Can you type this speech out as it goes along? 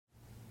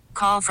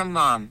call from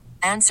mom.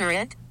 Answer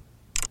it.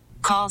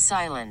 Call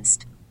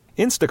silenced.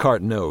 Instacart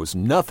knows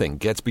nothing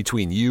gets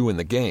between you and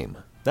the game.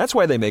 That's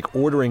why they make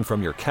ordering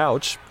from your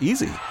couch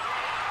easy.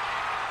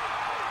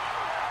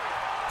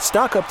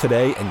 Stock up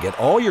today and get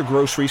all your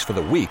groceries for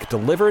the week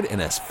delivered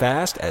in as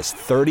fast as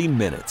 30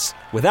 minutes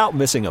without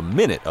missing a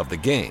minute of the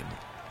game.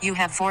 You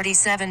have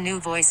 47 new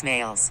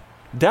voicemails.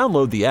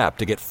 Download the app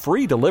to get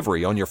free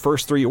delivery on your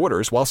first 3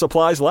 orders while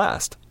supplies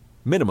last.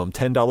 Minimum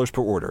 $10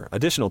 per order.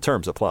 Additional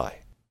terms apply.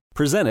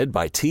 Presented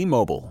by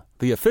T-Mobile,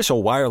 the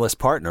official wireless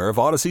partner of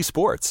Odyssey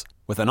Sports.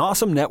 With an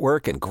awesome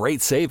network and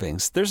great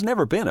savings, there's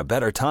never been a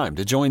better time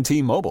to join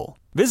T-Mobile.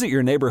 Visit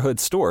your neighborhood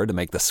store to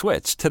make the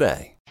switch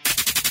today.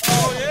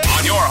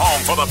 On your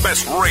home for the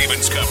best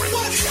Ravens coverage.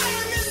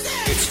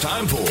 It's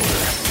time for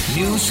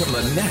News from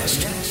the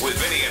Nest with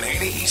Vinny and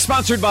Haynie.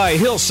 Sponsored by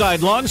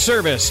Hillside Lawn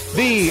Service,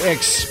 the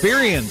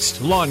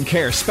experienced lawn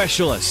care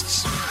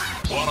specialists.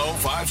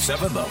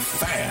 105.7 The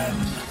Fan.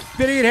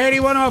 Vinny and Haynie,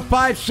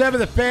 105.7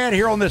 The Fan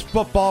here on this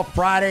Football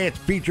Friday. It's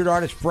Featured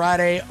Artist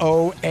Friday,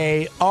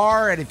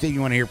 OAR. Anything you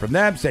want to hear from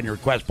them, send your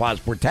request,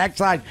 Sport text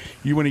line.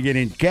 You want to get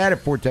in cat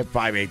at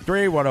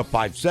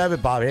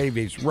 410-583-1057. Bob Haynie,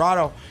 V.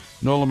 Serrato,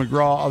 Nola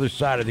McGraw, other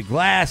side of the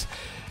glass.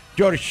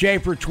 Jonas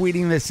Schaefer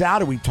tweeting this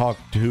out, who we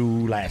talked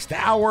to last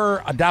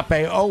hour.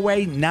 Adape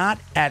Owe not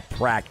at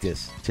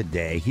practice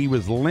today. He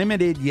was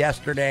limited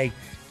yesterday,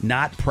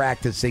 not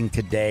practicing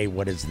today.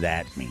 What does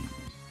that mean?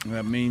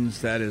 That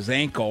means that his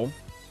ankle,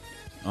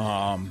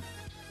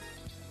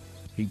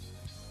 he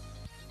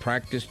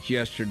practiced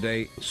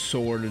yesterday,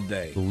 sore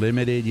today.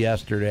 Limited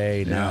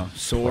yesterday, now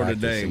sore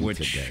today,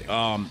 which, if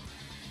I'm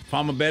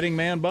a betting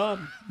man, Bob,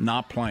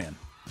 not playing.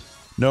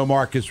 No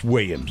Marcus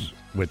Williams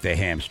with the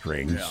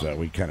hamstring, so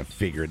we kind of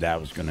figured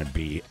that was going to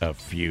be a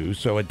few.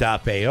 So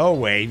Adape Owe,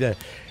 the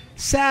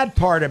sad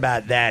part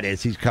about that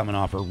is he's coming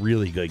off a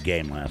really good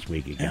game last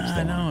week against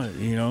them. I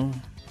know,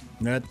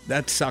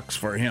 that sucks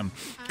for him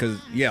because,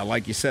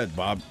 like you said,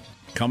 Bob,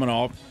 coming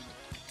off,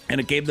 and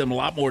it gave them a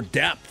lot more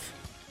depth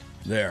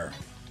there.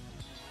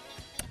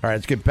 All right,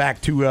 let's get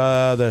back to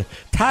the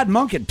Todd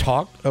Monken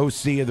talk.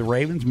 OC of the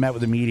Ravens met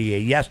with the media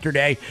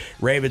yesterday.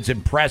 Ravens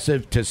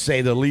impressive, to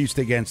say the least,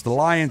 against the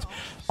Lions.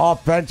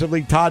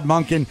 Offensively, Todd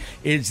Monken,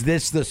 is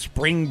this the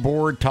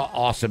springboard to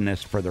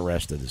awesomeness for the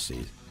rest of the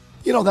season?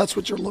 That's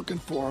what you're looking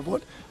for.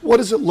 What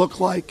does it look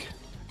like,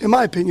 in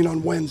my opinion,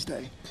 on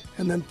Wednesday,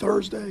 and then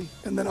Thursday,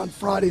 and then on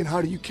Friday, and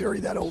how do you carry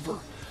that over?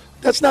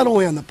 That's not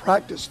only on the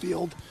practice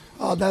field.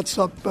 That's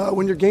up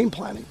when you're game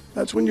planning.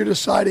 That's when you're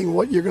deciding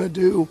what you're going to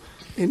do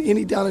in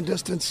any down and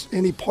distance,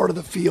 any part of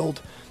the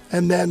field,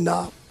 and then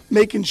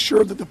making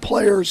sure that the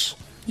players,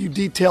 you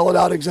detail it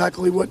out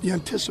exactly what you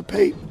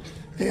anticipate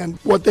and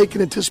what they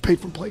can anticipate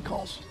from play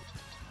calls.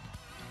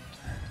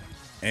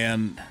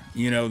 And,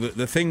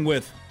 the thing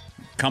with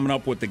coming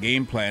up with the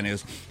game plan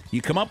is you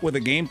come up with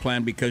a game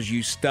plan because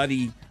you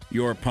study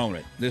your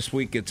opponent. This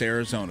week it's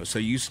Arizona, so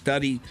you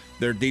study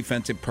their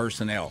defensive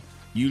personnel.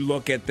 You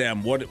look at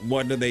them. What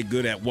are they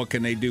good at? What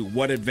can they do?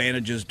 What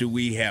advantages do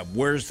we have?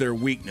 Where's their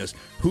weakness?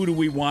 Who do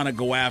we want to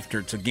go after?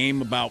 It's a game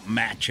about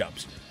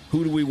matchups.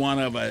 Who do we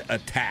want to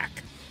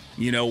attack?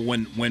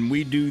 When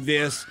we do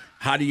this,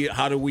 how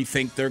do we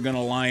think they're going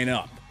to line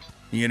up?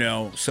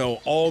 So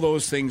all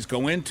those things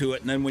go into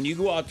it. And then when you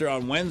go out there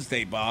on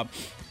Wednesday, Bob,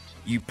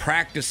 you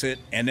practice it,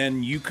 and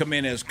then you come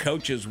in as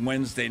coaches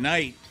Wednesday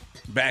night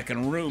back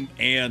in the room,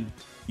 and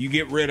you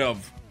get rid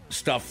of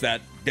stuff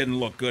that didn't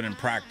look good in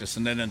practice.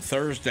 And then on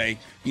Thursday,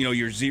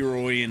 you're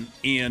zeroing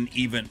in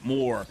even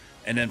more.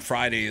 And then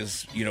Friday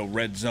is,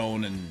 red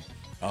zone and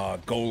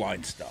goal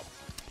line stuff.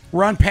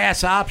 Run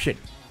pass option.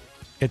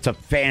 It's a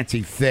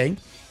fancy thing.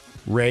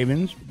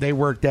 Ravens, they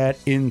worked that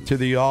into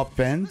the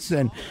offense.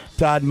 And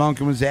Todd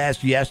Monken was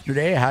asked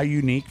yesterday how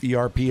unique the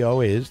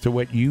RPO is to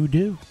what you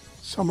do.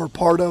 Some are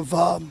part of,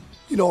 a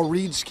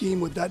read scheme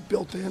with that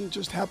built in. It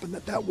just happened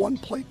that one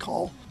play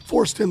call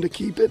forced him to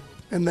keep it.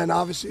 And then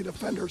obviously the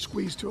defender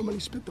squeezed to him and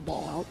he spit the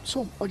ball out.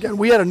 So again,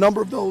 we had a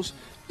number of those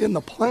in the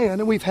plan,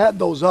 and we've had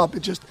those up. It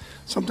just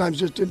sometimes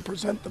just didn't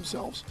present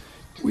themselves.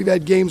 We've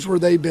had games where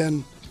they've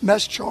been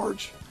mess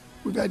charge.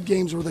 We've had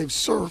games where they've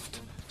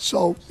surfed.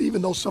 So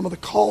even though some of the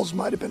calls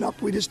might have been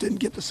up, we just didn't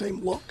get the same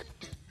look.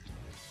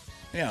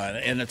 Yeah,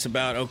 and it's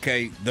about,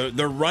 okay,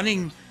 they're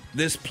running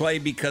this play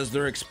because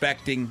they're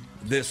expecting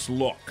this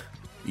look,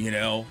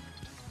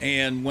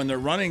 And when they're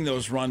running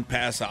those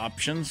run-pass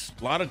options,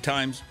 a lot of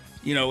times,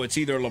 it's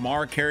either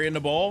Lamar carrying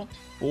the ball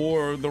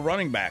or the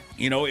running back.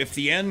 If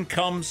the end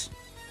comes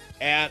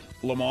at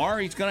Lamar,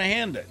 he's going to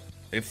hand it.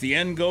 If the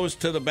end goes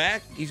to the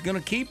back, he's going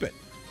to keep it.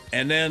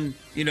 And then,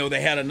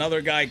 they had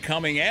another guy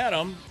coming at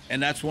him,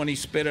 and that's when he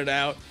spit it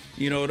out,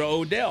 to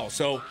Odell.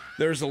 So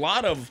there's a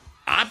lot of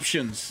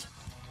options,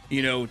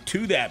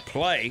 to that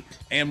play.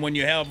 And when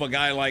you have a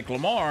guy like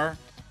Lamar,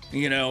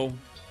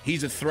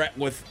 he's a threat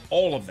with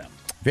all of them.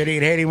 Vinny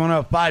and Haynie,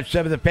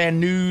 105.7 The Fan.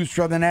 News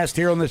from the Nest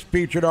here on this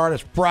Featured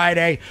Artist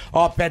Friday.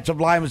 Offensive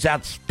line was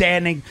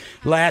outstanding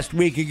last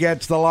week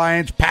against the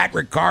Lions. Pat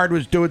Ricard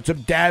was doing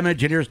some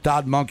damage, and here's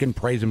Todd Monken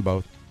praising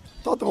both.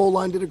 thought the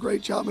O-line did a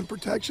great job in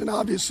protection.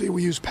 Obviously,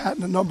 we use Pat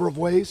in a number of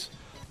ways.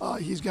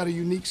 He's got a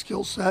unique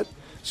skill set,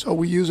 so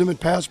we use him in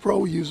pass pro,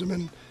 we use him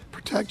in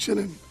protection,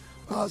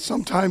 and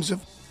sometimes if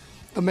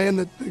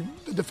the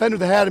defender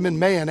that had him in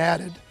man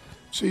added,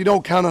 so you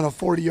don't count on a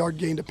 40-yard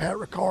gain to Pat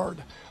Ricard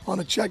on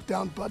a check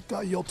down, but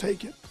you'll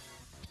take it.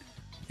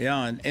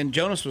 Yeah, and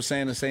Jonas was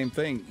saying the same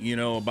thing,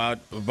 about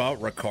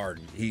Ricard.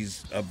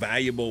 He's a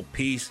valuable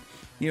piece,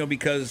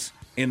 because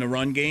in the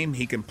run game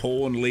he can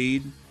pull and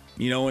lead.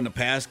 In the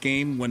pass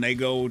game when they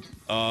go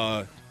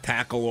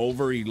tackle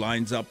over, he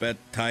lines up at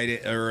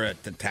tight or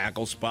at the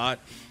tackle spot,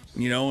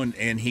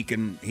 and he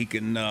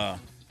can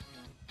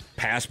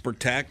pass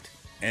protect.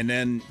 And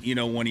then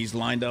when he's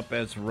lined up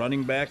as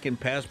running back in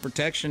pass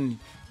protection,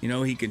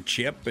 he can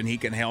chip and he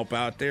can help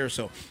out there.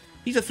 So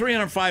he's a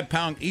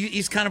 305-pound.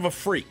 He's kind of a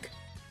freak.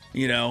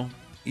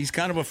 He's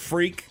kind of a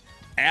freak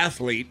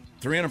athlete,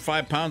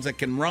 305 pounds that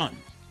can run.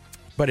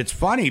 But it's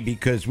funny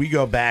because we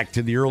go back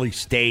to the early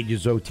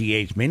stages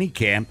OTA's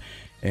minicamp,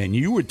 and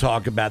you would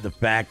talk about the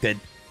fact that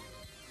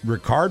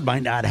Ricard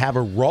might not have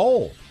a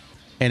role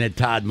in a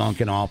Todd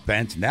Monken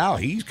offense. Now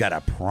he's got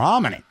a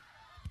prominent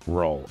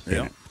role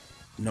in it.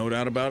 No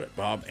doubt about it,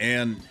 Bob.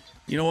 And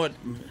you know what?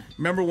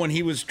 Remember when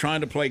he was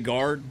trying to play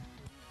guard?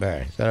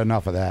 Hey, is that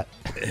enough of that?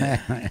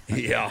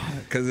 Yeah,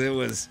 because it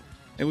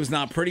was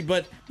not pretty.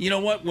 But you know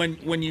what?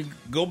 When you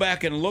go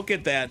back and look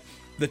at that,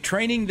 the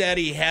training that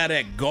he had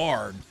at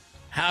guard,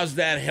 how's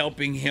that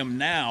helping him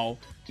now?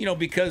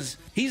 Because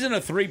he's in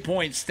a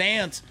three-point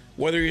stance,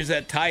 whether he's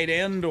at tight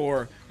end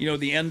or,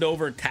 the end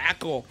over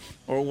tackle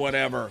or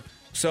whatever.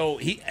 So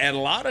he, at a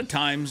lot of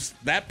times,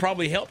 that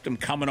probably helped him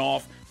coming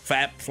off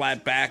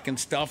flat back and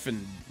stuff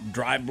and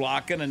drive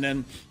blocking and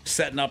then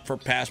setting up for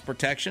pass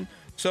protection.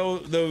 So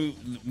the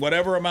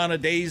whatever amount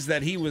of days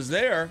that he was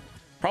there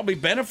probably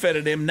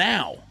benefited him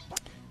now.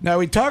 Now,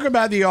 we talk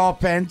about the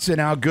offense and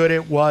how good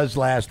it was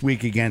last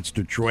week against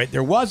Detroit.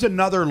 There was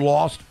another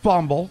lost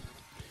fumble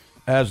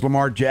as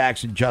Lamar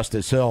Jackson,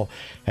 Justice Hill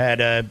had,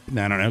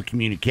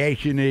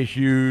 communication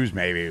issues.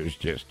 Maybe it was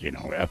just,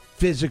 a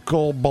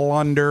physical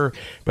blunder.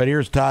 But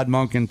here's Todd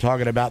Monken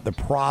talking about the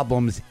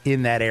problems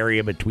in that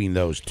area between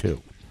those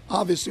two.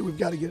 Obviously, we've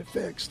got to get it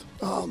fixed.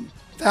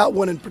 That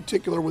one in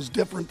particular was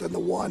different than the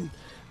one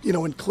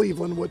in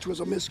Cleveland, which was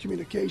a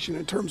miscommunication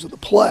in terms of the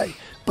play.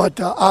 But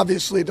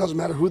obviously, it doesn't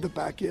matter who the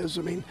back is.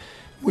 I mean,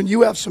 when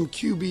you have some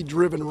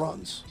QB-driven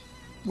runs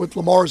with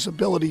Lamar's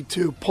ability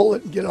to pull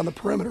it and get on the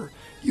perimeter,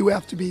 you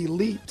have to be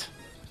elite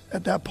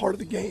at that part of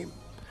the game.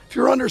 If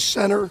you're under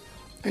center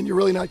and you're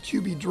really not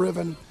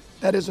QB-driven,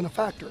 that isn't a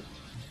factor.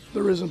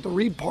 There isn't the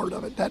read part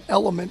of it. That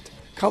element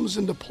comes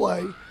into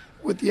play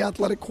with the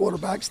athletic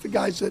quarterbacks, the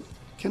guys that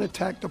can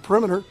attack the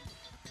perimeter.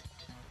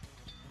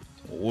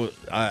 Well,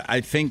 I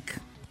think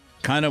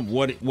kind of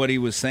what he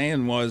was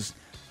saying was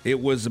it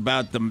was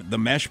about the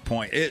mesh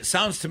point. It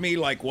sounds to me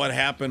like what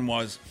happened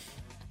was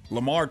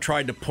Lamar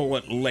tried to pull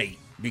it late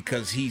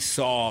because he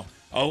saw,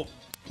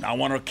 I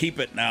want to keep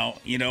it now,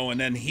 and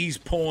then he's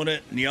pulling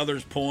it and the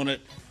other's pulling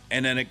it,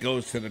 and then it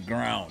goes to the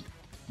ground.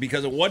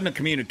 Because it wasn't a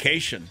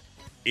communication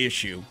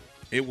issue.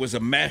 It was a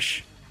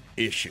mesh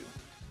issue.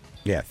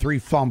 Yeah, 3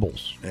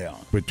 fumbles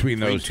between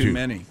those two. Too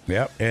many.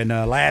 Yep. And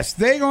last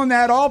thing on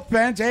that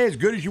offense, as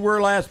good as you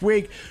were last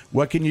week,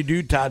 what can you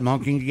do, Todd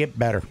Monken, to get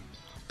better?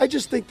 I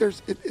just think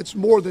it's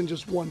more than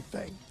just one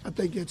thing. I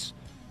think it's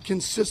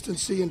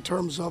consistency in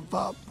terms of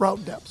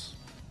route depths,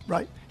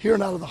 right? Here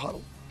and out of the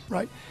huddle,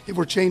 right? If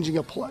we're changing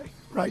a play,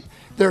 right?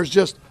 There's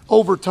just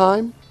over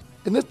time,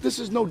 and this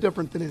is no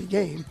different than any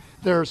game.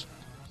 There's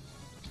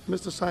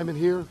missed assignment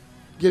here,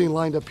 getting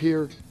lined up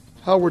here,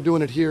 how we're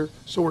doing it here,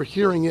 so we're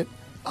hearing it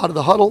out of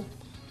the huddle,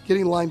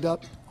 getting lined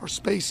up, our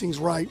spacing's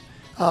right.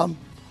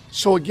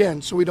 So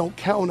we don't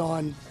count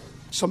on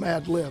some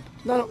ad lib.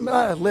 Not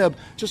ad lib,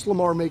 just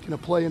Lamar making a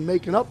play and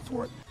making up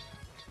for it.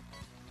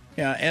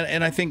 Yeah,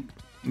 and I think,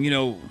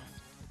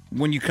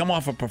 when you come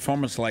off a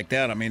performance like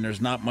that, I mean,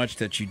 there's not much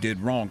that you did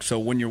wrong. So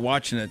when you're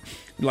watching it,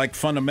 like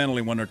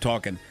fundamentally when they're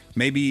talking,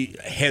 maybe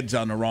head's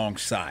on the wrong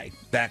side,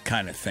 that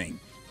kind of thing.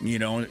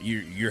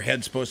 Your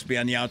head's supposed to be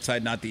on the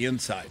outside, not the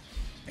inside.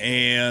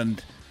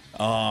 And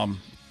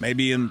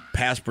maybe in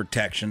pass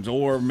protections,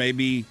 or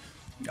maybe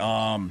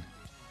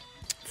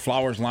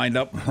Flowers lined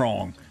up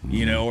wrong,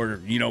 or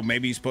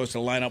maybe he's supposed to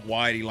line up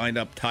wide, he lined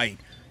up tight,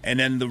 and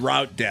then the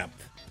route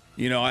depth.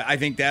 I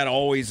think that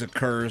always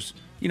occurs,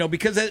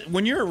 because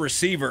when you're a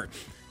receiver,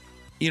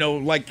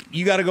 like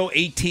you got to go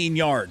 18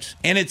 yards,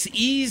 and it's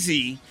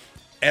easy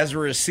as a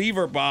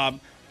receiver,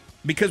 Bob,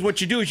 because what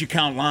you do is you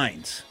count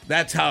lines.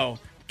 That's how.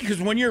 Because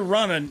when you're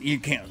running, you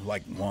can't,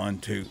 like 1,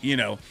 2,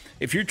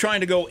 If you're trying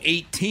to go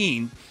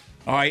 18,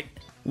 all right,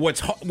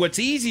 what's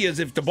easy is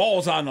if the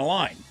ball's on the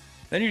line.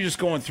 Then you're just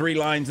going 3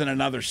 lines and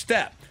another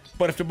step.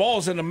 But if the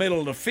ball's in the middle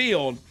of the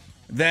field,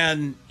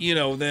 then,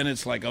 then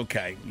it's like,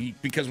 okay.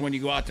 Because when you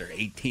go out there,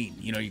 18,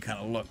 you kind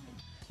of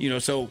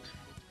look. So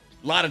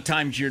a lot of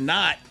times you're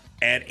not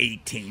at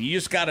 18. You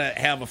just got to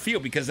have a feel,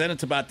 because then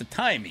it's about the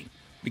timing.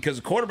 Because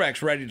the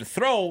quarterback's ready to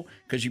throw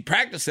because you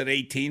practice at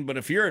 18, but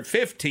if you're at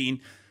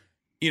 15,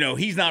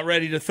 he's not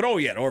ready to throw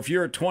yet. Or if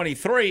you're at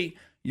 23,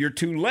 you're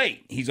too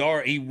late. He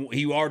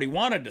already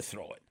wanted to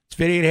throw it. It's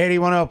Vinny Haynie,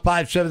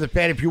 105.7 The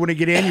Fan. If you want to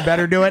get in, you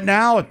better do it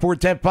now at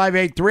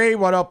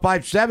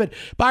 410-583-1057.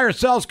 Buy or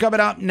sell's coming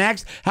up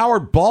next.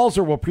 Howard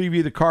Balzer will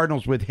preview the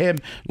Cardinals with him,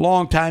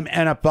 longtime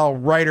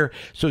NFL writer.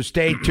 So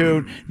stay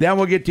tuned. Then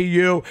we'll get to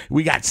you.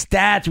 We got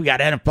stats. We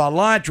got NFL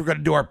lunch. We're going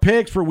to do our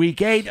picks for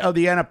Week 8 of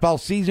the NFL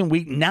season,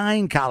 Week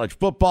 9 college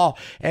football.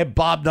 And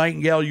Bob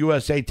Nightingale,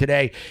 USA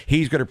Today,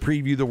 he's going to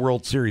preview the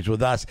World Series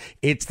with us.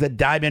 It's the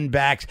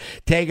Diamondbacks.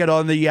 Take it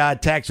on the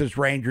Texas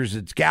Rangers.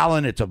 It's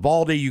Gallen. It's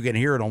Evaldi. You can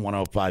hear it on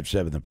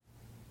 105.7.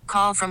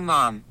 Call from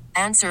mom.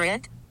 Answer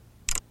it.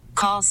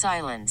 Call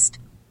silenced.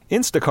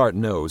 Instacart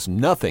knows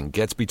nothing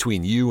gets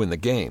between you and the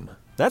game.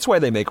 That's why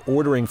they make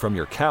ordering from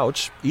your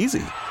couch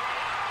easy.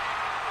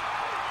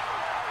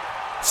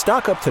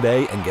 Stock up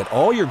today and get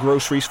all your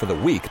groceries for the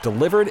week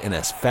delivered in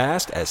as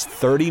fast as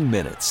 30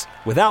 minutes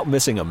without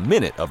missing a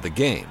minute of the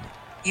game.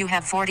 You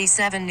have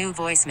 47 new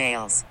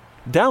voicemails.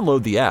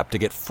 Download the app to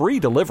get free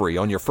delivery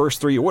on your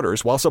first 3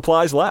 orders while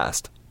supplies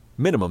last.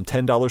 Minimum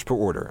 $10 per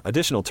order.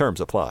 Additional terms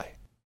apply.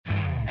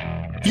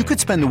 You could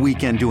spend the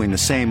weekend doing the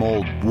same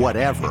old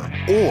whatever,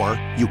 or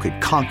you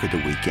could conquer the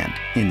weekend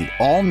in the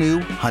all-new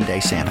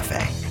Hyundai Santa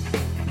Fe.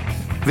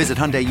 Visit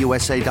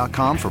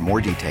HyundaiUSA.com for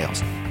more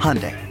details.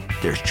 Hyundai,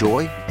 there's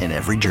joy in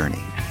every journey.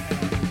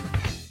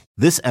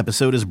 This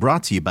episode is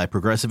brought to you by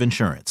Progressive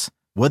Insurance.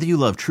 Whether you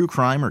love true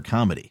crime or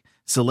comedy,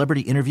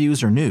 celebrity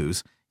interviews or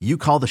news, you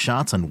call the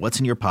shots on what's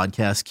in your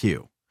podcast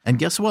queue. And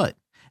guess what?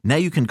 Now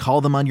you can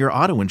call them on your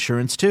auto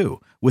insurance too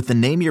with the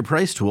Name Your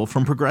Price tool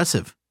from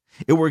Progressive.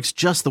 It works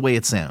just the way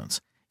it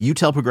sounds. You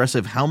tell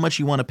Progressive how much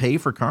you want to pay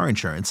for car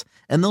insurance,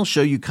 and they'll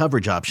show you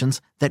coverage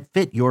options that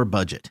fit your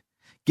budget.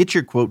 Get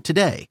your quote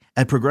today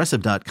at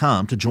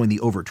Progressive.com to join the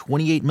over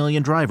 28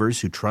 million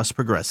drivers who trust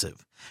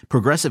Progressive.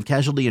 Progressive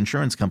Casualty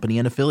Insurance Company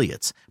and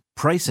Affiliates.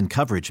 Price and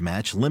coverage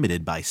match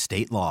limited by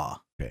state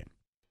law.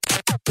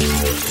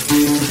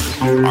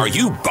 Are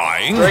you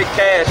buying? Great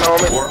cash,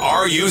 homie. Or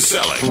are you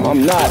selling?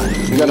 I'm not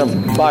gonna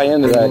buy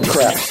into that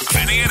crap.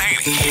 Vinny and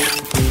Haynie.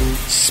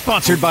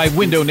 Sponsored by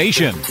Window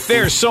Nation.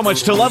 There's so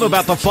much to love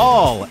about the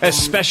fall,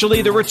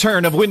 especially the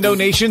return of Window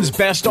Nation's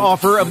best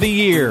offer of the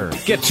year.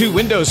 Get 2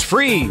 windows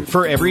free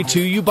for every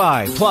 2 you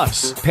buy.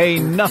 Plus, pay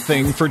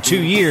nothing for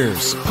 2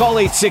 years. Call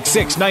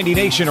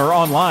 866-90-NATION or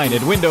online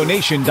at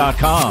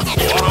windownation.com.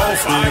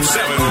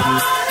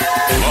 1057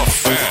 The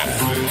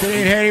Fan.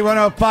 Vinny Haynie,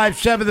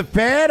 105.7 The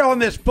Fan on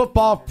this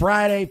Football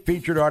Friday,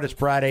 Featured Artist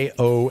Friday,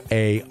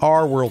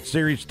 OAR. World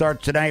Series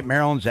starts tonight.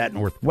 Maryland's at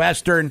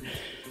Northwestern.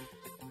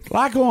 A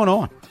lot going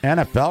on.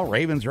 NFL,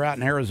 Ravens are out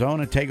in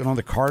Arizona taking on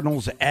the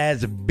Cardinals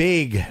as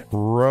big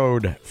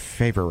road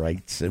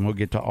favorites. And we'll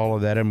get to all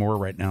of that and more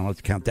right now.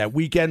 Let's count that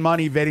weekend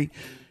money, Vinny.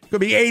 It's going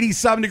to be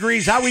 80-some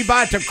degrees. How we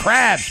buy some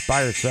crabs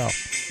by yourself?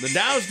 The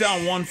Dow's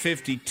down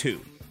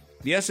 152.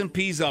 The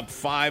S&P's up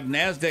 5.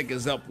 NASDAQ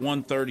is up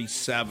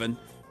 137.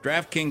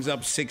 DraftKings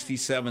up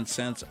 67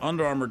 cents.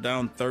 Under Armour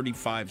down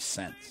 35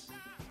 cents.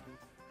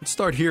 Let's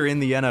start here in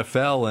the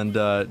NFL and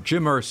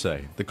Jim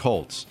Irsay, the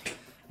Colts.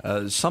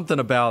 Something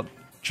about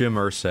Jim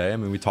Irsay, I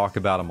mean, we talk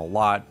about him a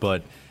lot,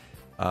 but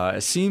I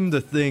seem to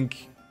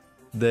think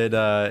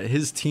that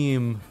his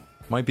team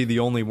might be the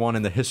only one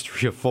in the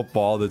history of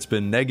football that's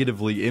been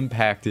negatively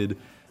impacted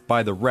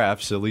by the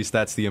refs. At least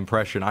that's the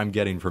impression I'm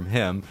getting from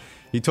him.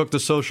 He took to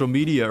social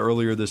media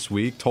earlier this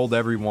week, told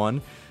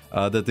everyone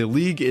that the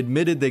league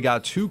admitted they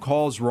got 2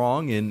 calls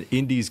wrong in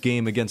Indy's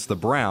game against the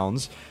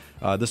Browns.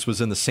 This was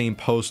in the same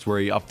post where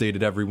he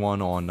updated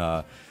everyone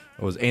on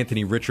it was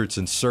Anthony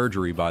Richardson's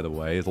surgery, by the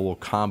way. It's a little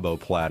combo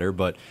platter.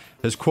 But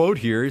his quote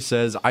here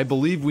says, "I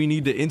believe we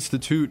need to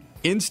institute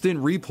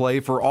instant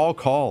replay for all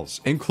calls,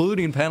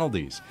 including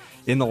penalties,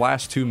 in the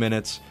last 2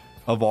 minutes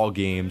of all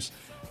games."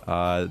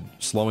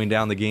 Slowing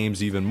down the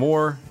games even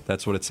more.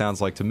 That's what it sounds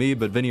like to me.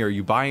 But, Vinny, are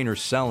you buying or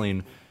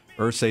selling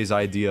Irsay's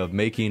idea of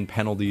making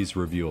penalties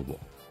reviewable?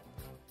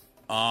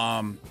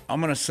 I'm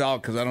going to sell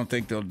because I don't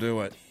think they'll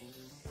do it.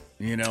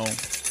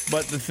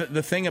 But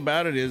the thing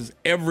about it is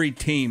every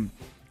team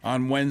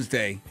on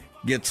Wednesday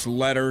gets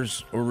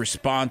letters or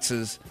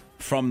responses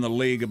from the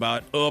league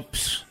about,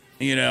 oops,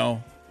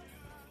 Didn't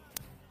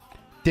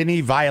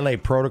he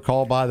violate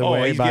protocol, by the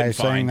way, by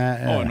saying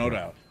that? Oh, no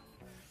doubt.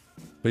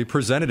 But he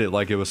presented it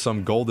like it was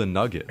some golden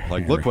nugget.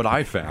 Like, look what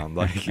I found.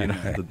 Well,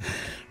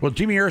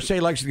 Jimmy Irsay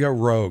likes to go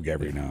rogue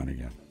every now and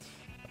again.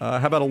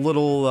 How about a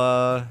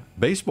little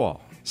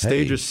baseball?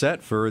 Stage is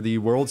set for the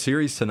World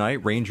Series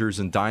tonight. Rangers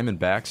and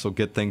Diamondbacks will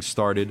get things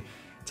started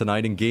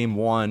tonight in Game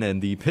 1.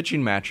 And the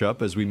pitching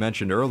matchup, as we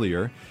mentioned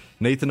earlier,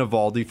 Nathan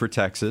Eovaldi for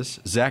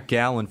Texas, Zach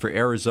Gallen for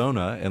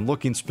Arizona. And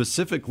looking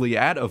specifically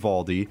at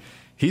Eovaldi,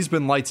 he's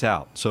been lights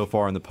out so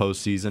far in the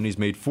postseason. He's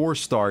made 4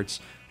 starts,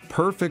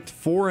 perfect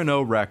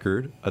 4-0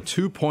 record, a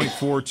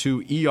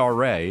 2.42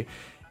 ERA,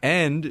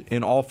 and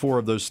in all 4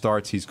 of those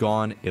starts, he's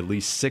gone at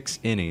least 6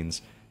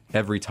 innings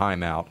every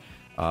time out.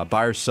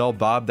 Buy or sell,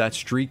 Bob, that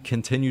streak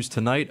continues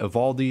tonight.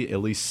 Eovaldi,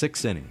 at least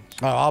 6 innings.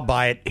 Oh, I'll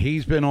buy it.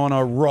 He's been on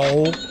a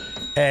roll.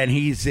 and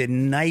he's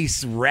in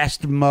nice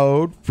rest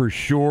mode for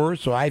sure.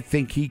 So I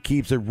think he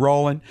keeps it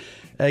rolling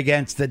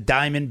against the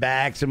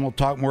Diamondbacks, and we'll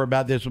talk more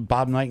about this with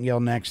Bob Nightingale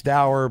next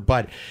hour.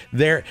 But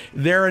they're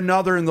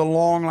another in the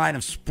long line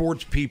of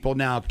sports people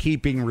now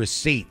keeping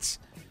receipts.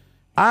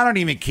 I don't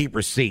even keep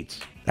receipts.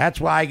 That's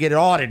why I get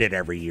audited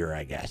every year,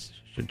 I guess.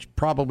 Should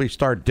probably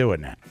start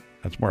doing that.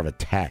 That's more of a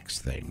tax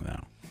thing,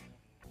 though.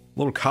 A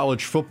little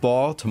college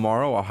football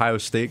tomorrow. Ohio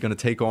State going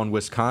to take on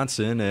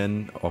Wisconsin,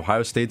 and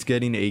Ohio State's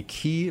getting a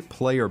key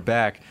player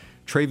back.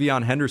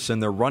 Travion Henderson,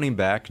 their running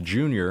back,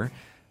 junior,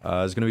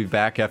 is going to be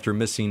back after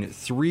missing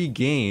 3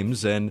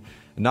 games. And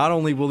not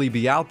only will he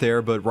be out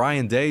there, but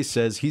Ryan Day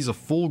says he's a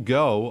full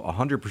go,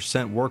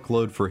 100%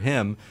 workload for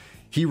him.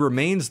 He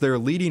remains their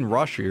leading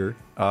rusher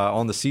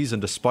on the season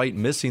despite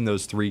missing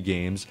those 3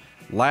 games.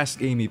 Last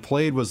game he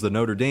played was the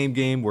Notre Dame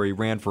game where he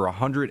ran for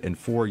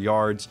 104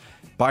 yards.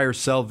 Buy or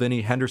sell,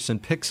 Vinny, Henderson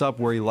picks up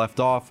where he left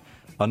off,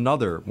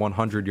 another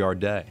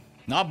 100-yard day.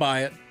 I'll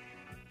buy it.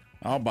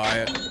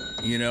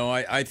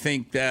 I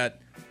think that,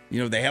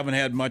 they haven't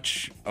had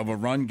much of a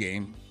run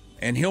game,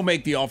 and he'll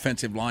make the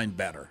offensive line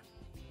better.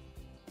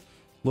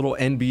 Little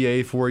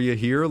NBA for you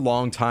here.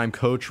 Longtime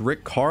coach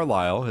Rick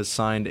Carlisle has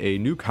signed a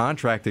new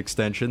contract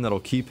extension that'll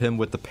keep him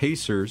with the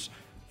Pacers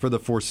for the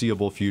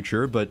foreseeable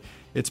future, but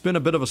it's been a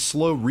bit of a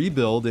slow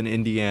rebuild in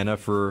Indiana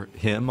for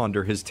him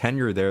under his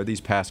tenure there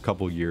these past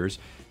couple years.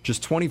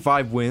 Just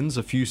 25 wins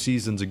a few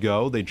seasons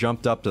ago. They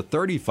jumped up to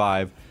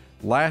 35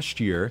 last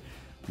year.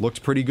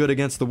 Looked pretty good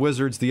against the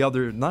Wizards the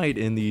other night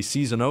in the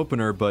season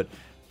opener, but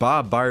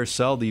Bob, buy or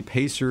sell, the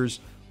Pacers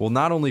will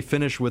not only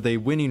finish with a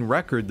winning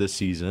record this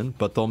season,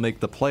 but they'll make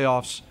the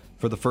playoffs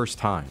for the first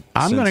time.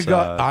 I'm going to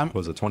go.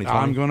 Was it 2020?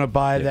 I'm going to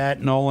buy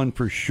that, Nolan,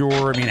 for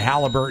sure. I mean,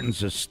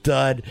 Halliburton's a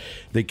stud.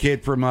 The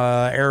kid from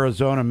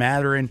Arizona,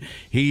 Matherin,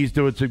 he's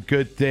doing some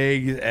good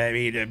things. I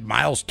mean,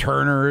 Miles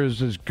Turner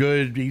is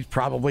good. He's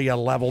probably a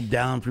level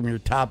down from your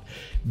top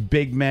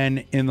big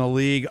men in the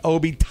league.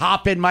 Obi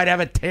Toppin might have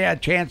a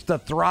chance to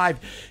thrive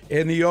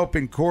in the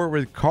open court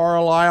with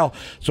Carlisle.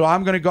 So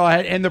I'm going to go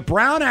ahead. And the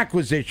Brown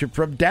acquisition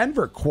from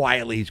Denver,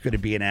 quietly, is going to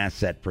be an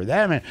asset for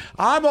them. And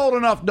I'm old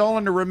enough,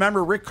 Nolan, to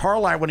remember Rick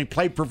Carlisle when he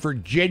played for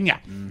Virginia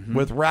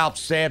with Ralph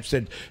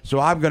Sampson. So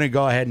I'm going to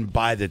go ahead and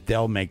buy that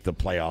they'll make the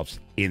playoffs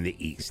in the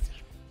East.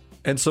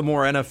 And some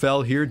more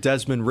NFL here.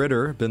 Desmond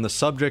Ridder, been the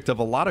subject of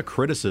a lot of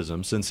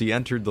criticism since he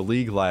entered the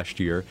league last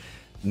year.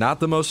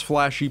 Not the most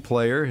flashy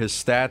player. His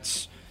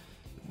stats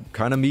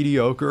kind of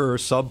mediocre or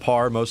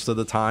subpar most of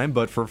the time.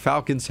 But for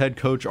Falcons head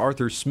coach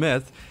Arthur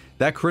Smith,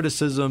 that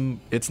criticism,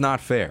 it's not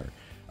fair.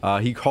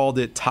 He called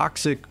it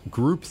toxic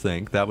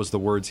groupthink. That was the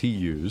words he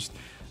used.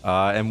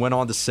 And went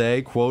on to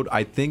say, quote,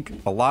 "I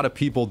think a lot of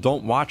people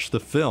don't watch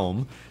the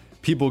film.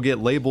 People get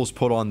labels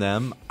put on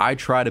them. I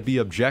try to be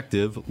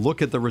objective,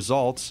 look at the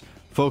results,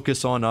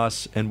 focus on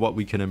us and what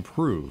we can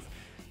improve."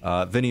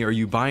 Vinny, are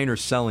you buying or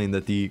selling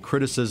that the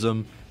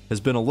criticism has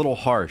been a little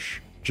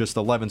harsh just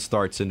 11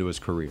 starts into his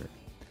career?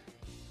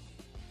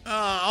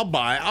 I'll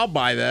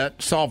buy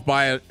that. Soft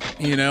buy it,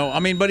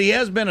 but he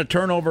has been a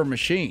turnover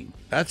machine.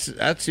 That's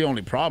the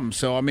only problem.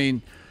 So,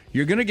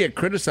 you're going to get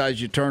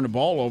criticized, you turn the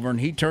ball over, and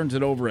he turns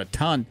it over a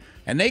ton.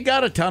 And they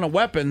got a ton of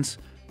weapons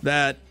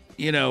that,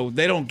 they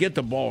don't get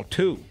the ball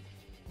to.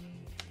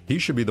 He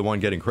should be the one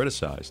getting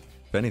criticized,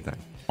 if anything.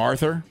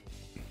 Arthur?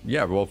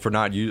 Yeah, well, for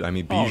not you.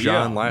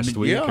 Bijan last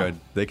week,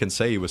 they can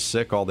say he was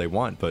sick all they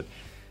want. But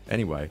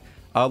anyway,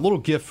 a little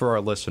gift for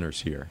our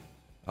listeners here.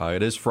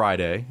 It is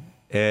Friday,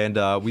 and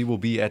we will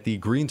be at the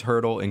Green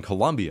Turtle in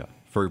Columbia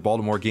for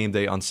Baltimore Game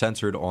Day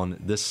Uncensored on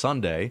this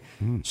Sunday.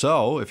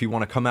 So if you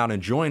want to come out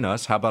and join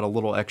us, how about a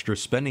little extra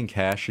spending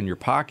cash in your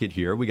pocket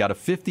here? We got a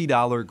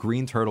 $50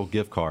 Green Turtle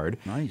gift card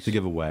to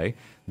give away.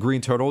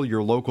 Green Turtle,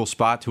 your local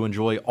spot to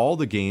enjoy all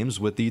the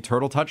games with the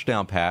Turtle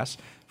Touchdown Pass.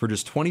 For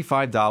just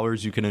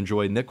 $25, you can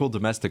enjoy nickel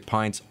domestic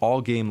pints all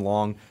game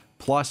long,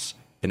 plus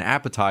an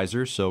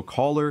appetizer. So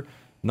caller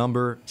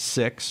number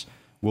 6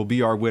 will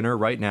be our winner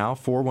right now,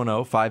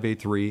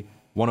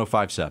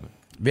 410-583-1057.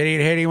 Vinny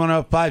and Haynie,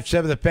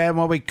 105.7 The Fan.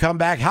 When we come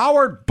back,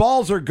 Howard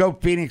Balzer,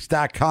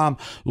 GoPhoenix.com,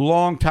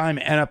 longtime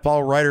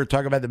NFL writer,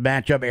 talking about the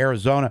matchup,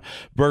 Arizona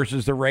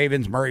versus the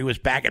Ravens. Murray was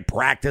back at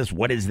practice.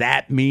 What does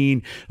that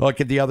mean?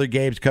 Look at the other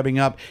games coming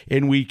up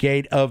in Week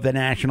 8 of the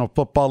National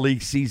Football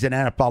League season.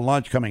 NFL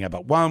lunch coming up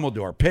at 1. We'll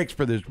do our picks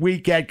for this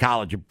weekend,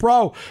 college and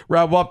pro.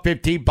 Round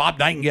 115, Bob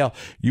Nightingale,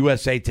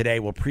 USA Today.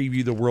 We'll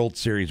preview the World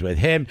Series with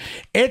him.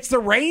 It's the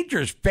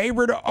Rangers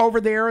favored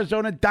over the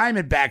Arizona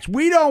Diamondbacks.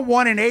 We don't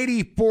want an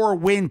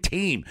 84-win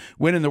team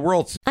winning the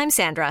World Series. I'm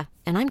Sandra,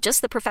 and I'm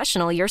just the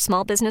professional your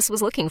small business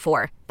was looking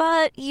for.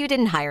 But you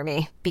didn't hire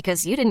me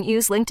because you didn't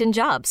use LinkedIn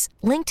Jobs.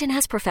 LinkedIn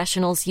has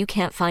professionals you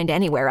can't find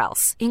anywhere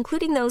else,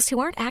 including those who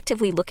aren't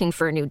actively looking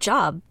for a new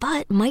job,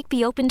 but might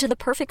be open to the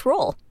perfect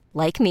role,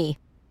 like me.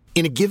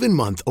 In a given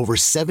month, over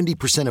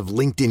 70% of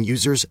LinkedIn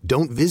users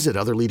don't visit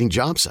other leading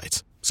job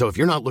sites. So if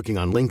you're not looking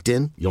on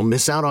LinkedIn, you'll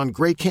miss out on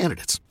great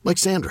candidates like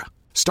Sandra.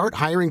 Start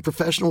hiring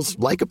professionals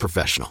like a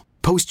professional.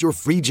 Post your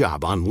free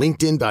job on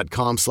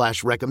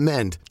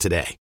linkedin.com/recommend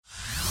today.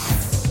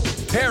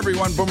 Hey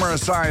everyone, Boomer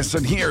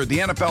Esiason here. The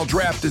NFL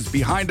draft is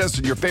behind us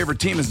and your favorite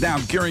team is now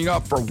gearing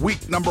up for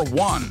week number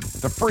 1.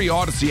 The free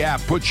Odyssey app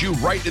puts you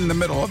right in the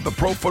middle of the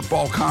pro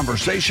football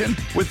conversation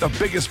with the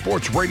biggest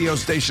sports radio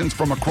stations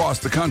from across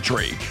the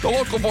country. The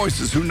local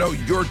voices who know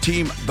your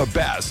team the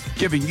best,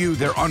 giving you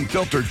their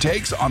unfiltered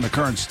takes on the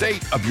current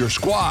state of your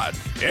squad.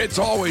 It's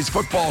always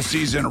football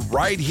season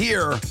right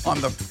here on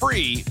the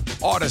free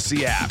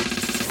Odyssey app.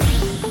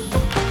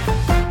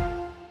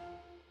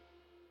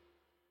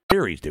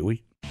 Series, do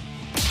we?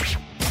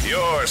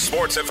 Your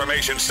sports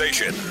information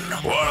station,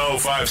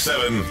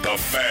 105.7 The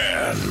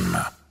Fan.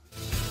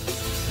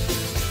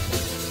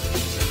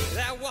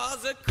 That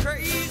was a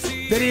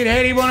crazy... Vinny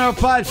Haynie,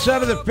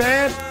 105.7 The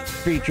Fan.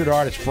 Featured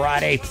Artist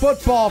Friday,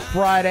 Football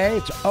Friday.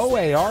 It's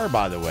OAR,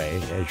 by the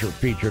way, as your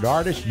featured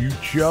artist. You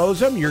chose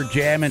them. You're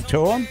jamming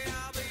to them.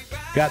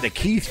 Got the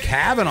Keith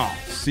Cavanaugh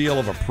seal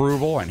of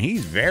approval, and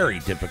he's very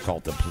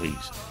difficult to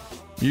please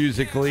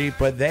musically,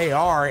 but they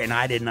are, and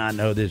I did not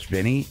know this,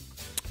 Vinny,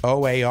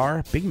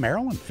 OAR, big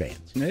Maryland fans.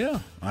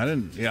 Yeah, I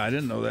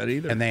didn't know that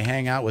either. And they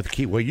hang out with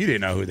Keith. Well, you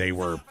didn't know who they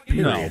were,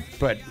 period. No.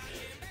 But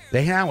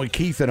they hang out with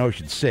Keith in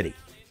Ocean City.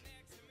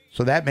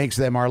 So that makes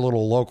them our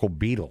little local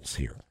Beatles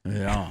here.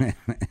 Yeah.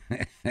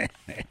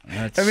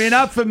 I mean,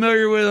 I'm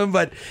familiar with them,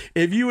 but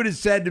if you would have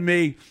said to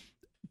me,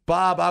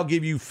 Bob, I'll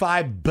give you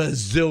 $5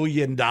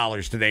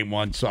 bazillion to name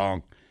one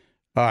song,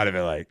 I'd have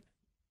been like,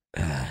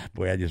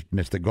 boy, I just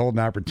missed a golden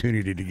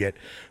opportunity to get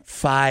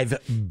 $5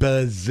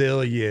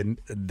 bazillion.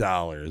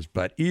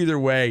 But either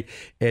way,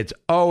 it's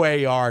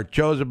OAR,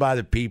 chosen by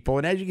the people.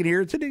 And as you can hear,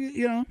 it's,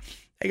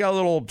 they got a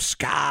little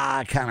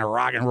ska kind of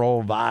rock and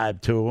roll vibe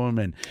to them.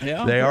 And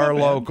they are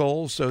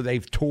local, so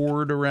they've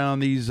toured around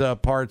these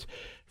parts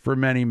for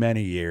many,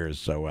 many years.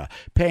 So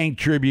paying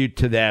tribute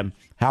to them.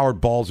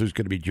 Howard Balzer is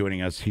going to be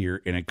joining us here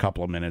in a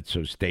couple of minutes,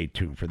 so stay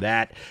tuned for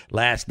that.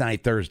 Last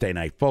night, Thursday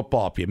Night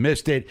Football, if you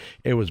missed it,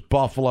 it was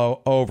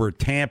Buffalo over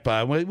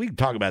Tampa. We can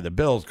talk about the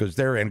Bills because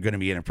they're going to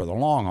be in it for the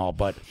long haul,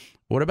 but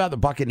what about the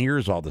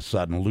Buccaneers all of a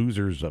sudden,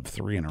 losers of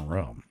 3 in a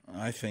row?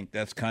 I think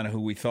that's kind of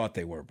who we thought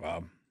they were,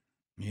 Bob.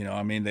 They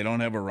don't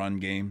have a run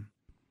game.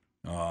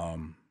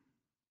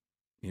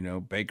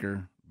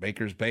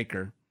 Baker's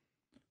Baker.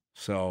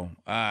 So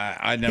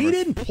I never. He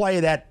didn't play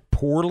that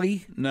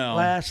poorly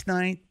last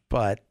night.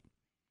 But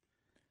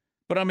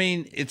I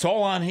mean, it's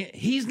all on him.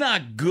 He's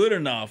not good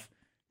enough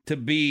to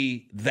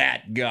be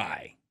that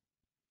guy.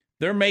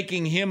 They're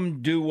making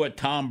him do what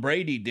Tom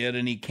Brady did,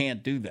 and he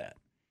can't do that.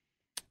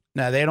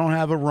 Now, they don't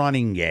have a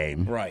running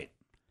game. Right.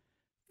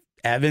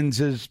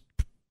 Evans is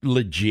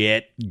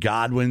legit.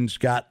 Godwin's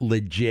got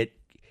legit.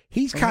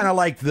 He's kind of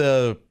like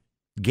the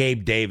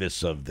Gabe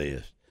Davis of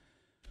the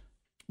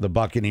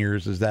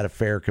Buccaneers. Is that a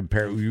fair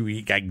comparison?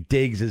 You got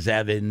Diggs as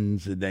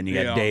Evans, and then you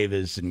got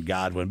Davis and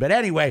Godwin. But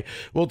anyway,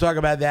 we'll talk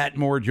about that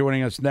more.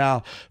 Joining us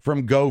now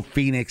from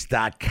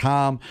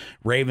GoPhoenix.com.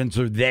 Ravens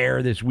are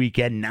there this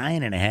weekend,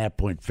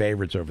 9.5-point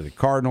favorites over the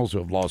Cardinals, who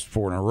have lost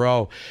 4 in a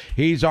row.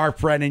 He's our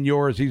friend and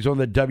yours. He's on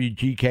the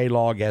WGK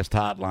Law Guest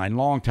Hotline,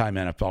 longtime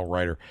NFL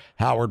writer,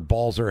 Howard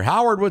Balzer.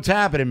 Howard, what's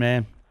happening,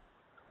 man?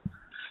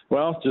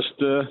 Well, just,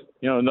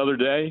 another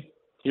day.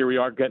 Here we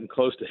are getting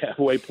close to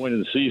halfway point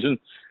of the season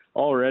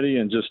already,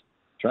 and just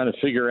trying to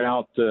figure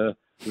out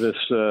this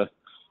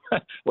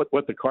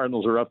what the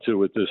Cardinals are up to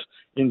with this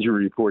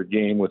injury report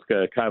game with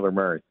Kyler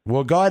Murray.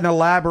 Well, go ahead and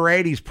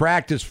elaborate. He's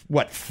practiced,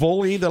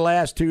 fully the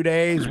last 2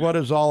 days? What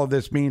does all of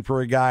this mean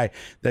for a guy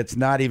that's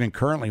not even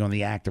currently on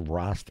the active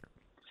roster?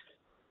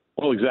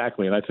 Well,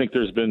 exactly, and I think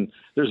there's been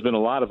a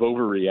lot of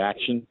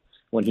overreaction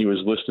when he was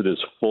listed as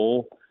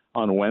full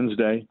on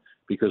Wednesday,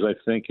 because I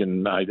think,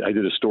 and I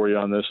did a story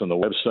on this on the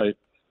website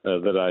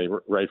that I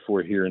write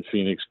for here in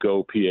Phoenix,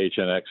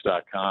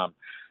 gophnx.com.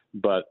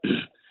 But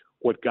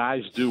what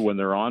guys do when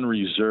they're on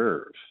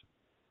reserve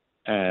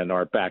and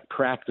are back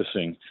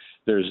practicing,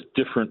 there's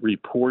different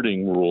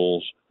reporting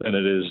rules than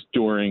it is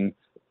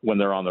when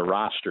they're on the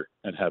roster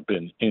and have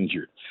been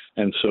injured.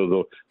 And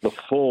so the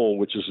full,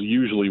 which is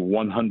usually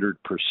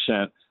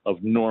 100%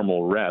 of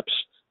normal reps,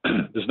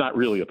 does not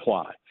really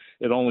apply.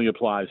 It only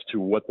applies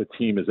to what the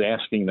team is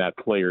asking that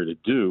player to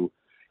do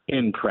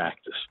in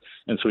practice.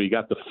 And so he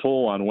got the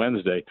full on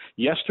Wednesday.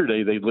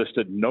 Yesterday, they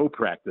listed no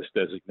practice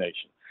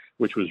designation,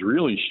 which was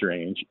really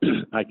strange.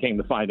 I came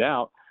to find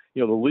out,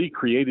 the league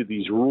created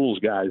these rules,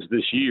 guys,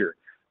 this year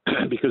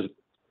because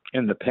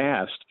in the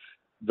past,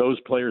 those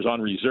players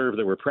on reserve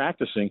that were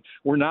practicing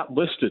were not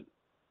listed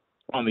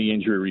on the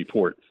injury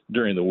report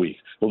during the week.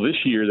 Well,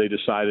 this year they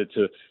decided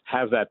to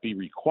have that be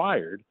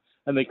required,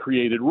 and they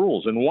created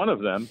rules. And one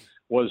of them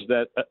was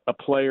that a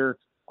player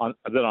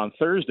on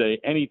Thursday,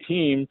 any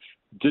team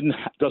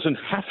doesn't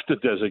have to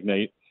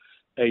designate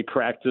a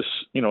practice,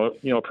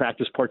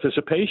 practice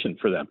participation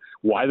for them.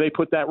 Why they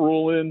put that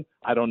rule in,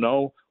 I don't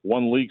know.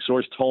 One league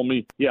source told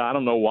me, I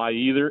don't know why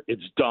either.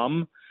 It's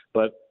dumb,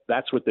 but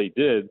that's what they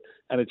did,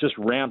 and it just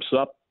ramps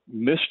up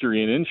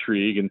mystery and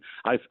intrigue. And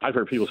I've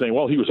heard people saying,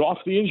 well, he was off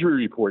the injury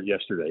report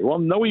yesterday. Well,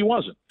 no, he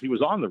wasn't. He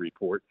was on the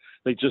report.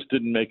 They just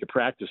didn't make a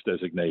practice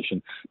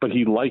designation, but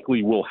he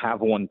likely will have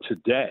one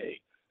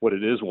today what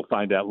it is. We'll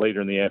find out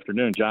later in the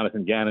afternoon.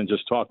 Jonathan Gannon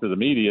just talked to the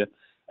media,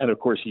 and, of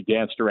course, he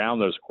danced around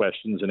those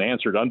questions and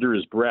answered under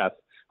his breath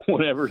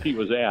whenever he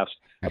was asked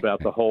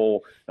about the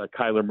whole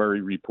Kyler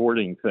Murray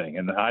reporting thing.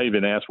 And I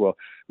even asked, well,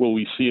 will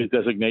we see a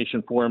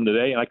designation for him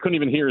today? And I couldn't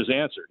even hear his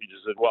answer. He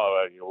just said, well,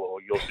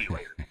 you'll see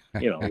later.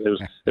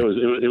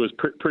 It was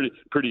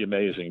pretty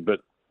amazing. But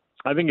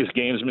I think his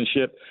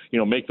gamesmanship,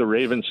 make the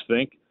Ravens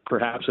think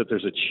perhaps that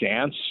there's a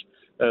chance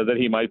that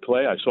he might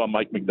play. I saw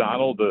Mike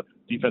McDonald, the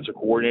defensive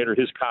coordinator,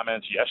 his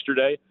comments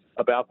yesterday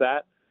about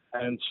that.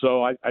 And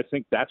so I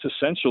think that's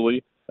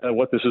essentially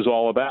what this is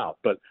all about.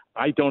 But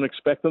I don't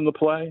expect them to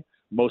play.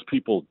 Most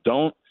people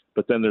don't.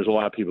 But then there's a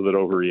lot of people that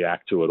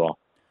overreact to it all.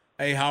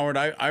 Hey, Howard,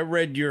 I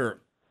read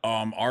your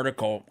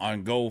article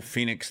on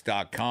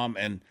GoPhoenix.com,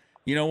 and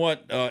you know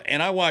what?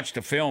 And I watched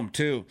the film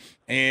too,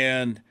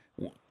 and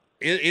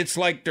it's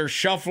like they're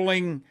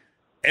shuffling.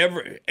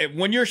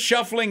 When you're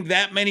shuffling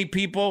that many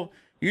people,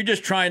 you're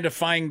just trying to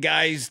find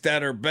guys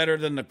that are better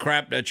than the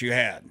crap that you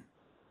had.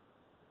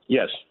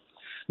 Yes,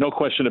 no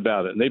question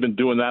about it. And they've been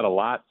doing that a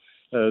lot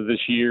this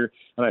year.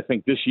 And I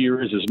think this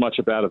year is as much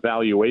about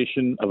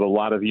evaluation of a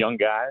lot of young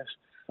guys,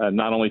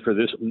 not as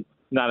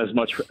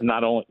much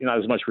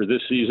for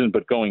this season,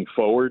 but going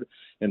forward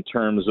in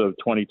terms of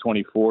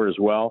 2024 as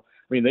well.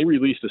 I mean, they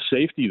released a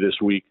safety this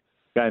week,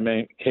 a guy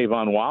named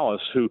Kayvon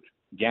Wallace, who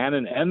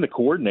Gannon and the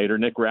coordinator,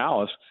 Nick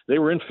Rallis, they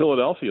were in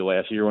Philadelphia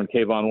last year when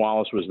Kayvon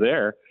Wallace was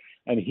there.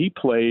 And he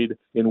played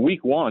in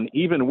week one,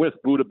 even with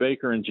Budda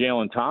Baker and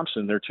Jalen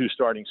Thompson, their two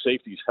starting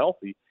safeties,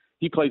 healthy.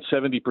 He played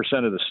 70%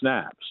 of the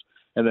snaps.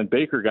 And then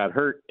Baker got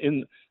hurt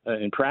in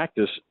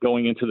practice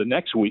going into the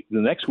next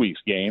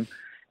week's game.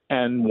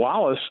 And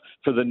Wallace,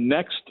 for the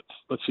next,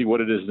 let's see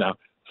what it is now,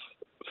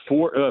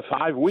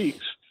 5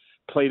 weeks,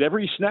 played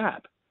every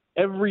snap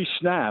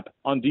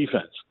on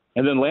defense.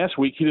 And then last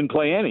week he didn't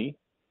play any,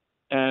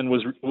 and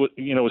was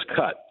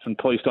cut and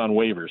placed on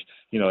waivers,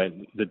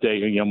 the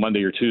day,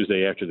 Monday or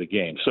Tuesday after the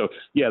game. So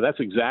yeah, that's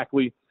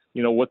exactly,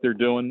 what they're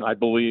doing, I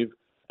believe.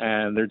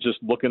 And they're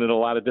just looking at a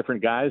lot of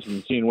different guys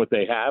and seeing what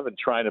they have and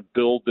trying to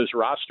build this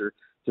roster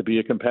to be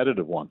a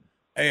competitive one.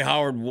 Hey,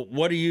 Howard,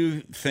 what do you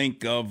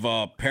think of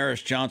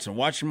Paris Johnson?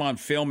 Watch him on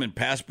film in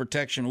pass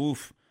protection.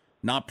 Oof,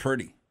 not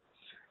pretty.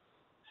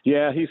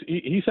 Yeah,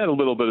 he's had a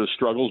little bit of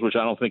struggles, which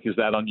I don't think is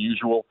that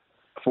unusual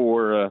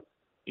for a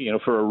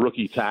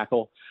rookie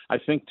tackle. I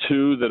think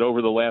too that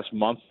over the last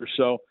month or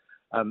so,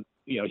 I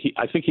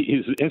think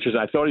he's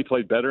interesting. I thought he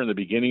played better in the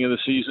beginning of the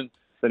season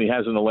than he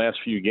has in the last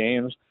few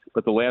games.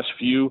 But the last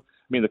few,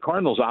 the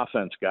Cardinals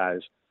offense,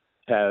 guys,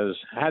 has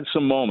had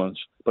some moments,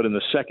 but in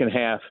the second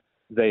half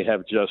they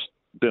have just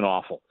been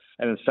awful.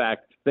 And in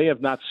fact, they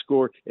have not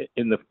scored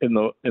in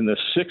the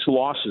 6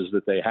 losses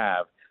that they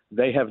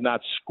have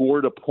not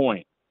scored a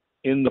point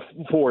in the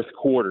fourth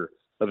quarter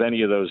of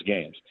any of those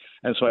games.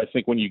 And so I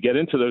think when you get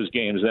into those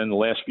games, then the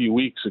last few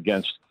weeks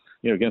against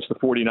the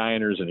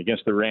 49ers and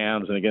against the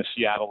Rams and against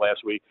Seattle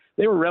last week,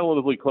 they were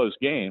relatively close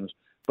games,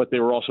 but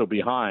they were also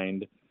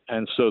behind.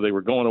 And so they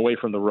were going away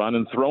from the run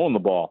and throwing the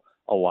ball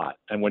a lot.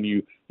 And when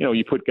you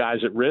put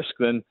guys at risk,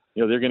 then,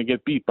 they're going to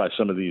get beat by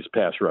some of these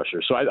pass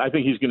rushers. So I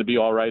think he's going to be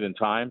all right in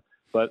time,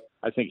 but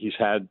I think he's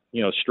had,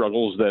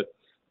 struggles that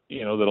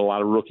a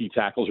lot of rookie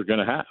tackles are going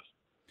to have.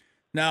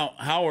 Now,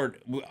 Howard,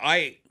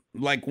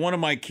 one of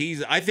my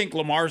keys, I think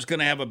Lamar's going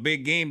to have a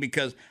big game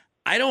because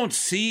I don't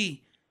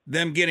see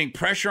them getting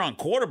pressure on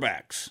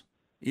quarterbacks.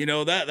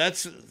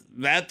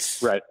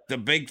 That's right. The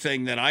big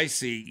thing that I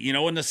see,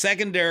 in the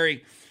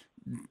secondary.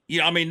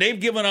 They've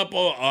given up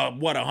a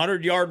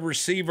 100-yard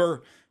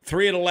receiver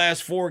 3 of the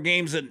last 4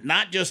 games, and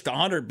not just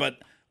 100, but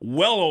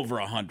well over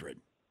 100.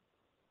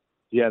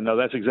 Yeah, no,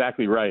 that's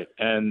exactly right.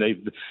 And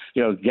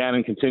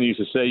Gannon continues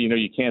to say,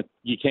 you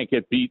can't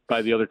get beat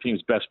by the other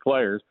team's best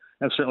players,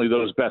 and certainly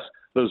those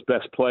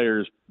best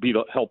players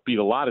help beat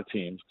a lot of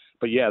teams.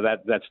 But yeah,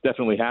 that's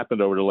definitely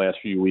happened over the last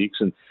few weeks.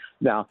 And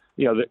now,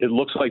 it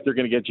looks like they're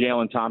going to get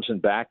Jalen Thompson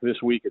back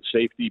this week at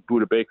safety.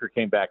 Budda Baker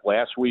came back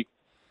last week.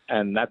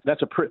 And that's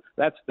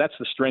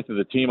the strength of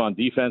the team on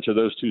defense are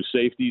those 2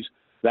 safeties.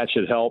 That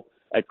should help.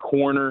 At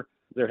corner,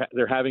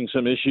 they're having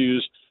some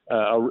issues.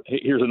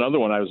 Here's another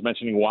one. I was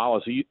mentioning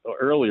Wallace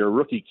earlier.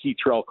 Rookie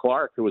Keitrell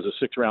Clark, who was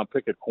a 6th-round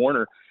pick at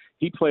corner,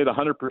 he played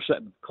 100%,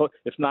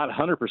 if not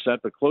 100%,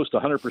 but close to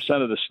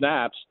 100% of the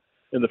snaps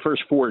in the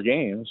first 4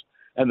 games.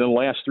 And then the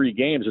last 3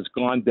 games, it's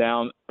gone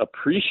down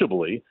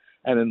appreciably.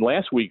 And in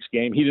last week's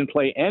game, he didn't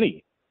play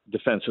any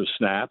defensive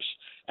snaps.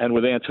 And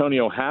with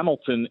Antonio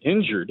Hamilton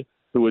injured,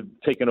 who had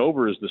taken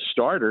over as the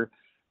starter,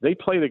 they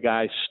played a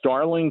guy,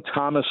 Starling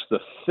Thomas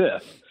V,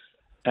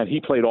 and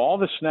he played all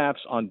the snaps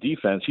on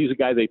defense. He's a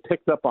guy they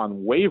picked up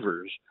on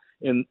waivers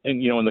in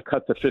the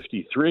cut to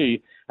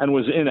 53 and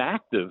was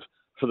inactive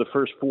for the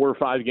first 4 or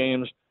 5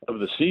 games of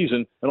the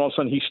season. And all of a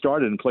sudden he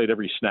started and played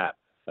every snap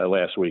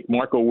last week.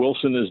 Marco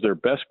Wilson is their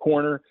best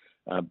corner,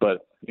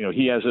 but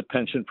he has a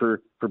penchant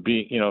for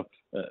being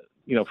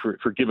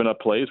for giving up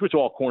plays, which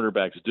all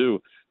cornerbacks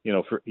do.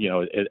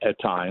 At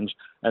times.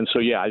 And so,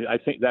 yeah, I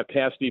think that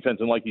pass defense,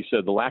 and like you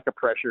said, the lack of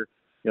pressure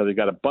they've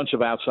got a bunch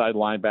of outside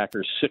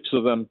linebackers, 6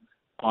 of them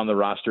on the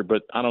roster,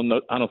 but I don't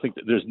know. I don't think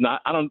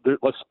that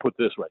let's put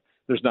it this way.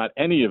 There's not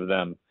any of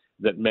them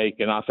that make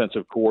an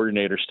offensive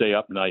coordinator stay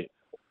up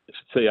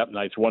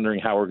nights wondering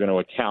how we're going to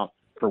account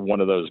for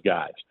one of those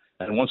guys.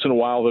 And once in a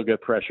while they'll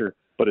get pressure,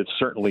 but it's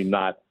certainly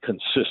not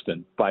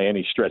consistent by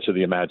any stretch of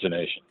the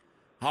imagination.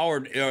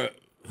 Howard,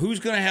 who's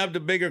going to have the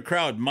bigger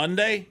crowd,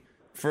 Monday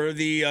for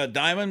the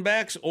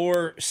Diamondbacks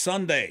or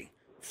Sunday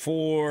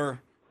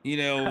for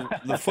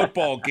the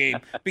football game?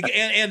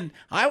 And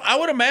I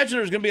would imagine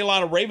there's going to be a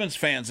lot of Ravens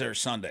fans there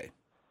Sunday.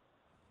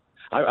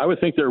 I would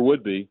think there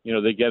would be.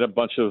 They get a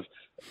bunch of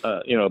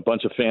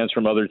fans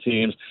from other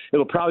teams.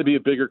 It'll probably be a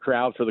bigger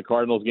crowd for the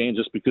Cardinals game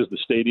just because the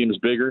stadium is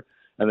bigger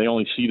and they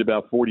only seat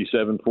about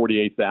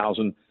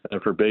 48,000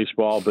 for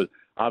baseball. But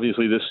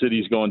obviously this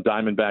city's going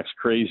Diamondbacks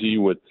crazy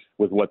with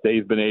what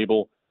they've been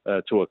able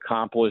to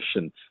accomplish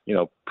and,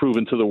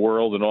 proven to the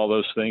world and all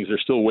those things. They're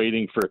still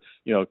waiting for,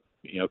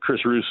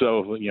 Chris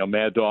Russo,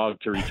 Mad Dog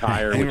to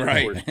retire. Which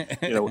right. Of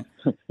course,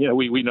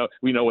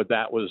 we know what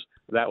that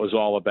was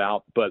all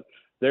about. But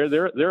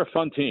they're a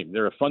fun team.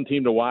 They're a fun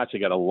team to watch. They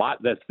got a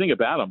lot. That thing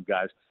about them,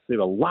 guys. They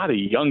have a lot of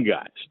young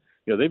guys.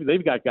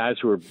 They've got guys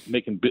who are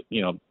making,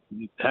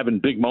 having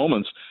big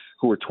moments,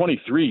 who are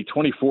 23,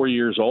 24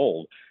 years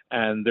old,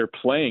 and they're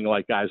playing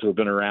like guys who have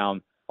been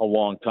around a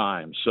long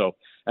time. So,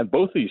 and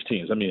both these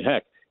teams. I mean,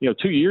 heck,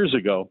 2 years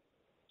ago,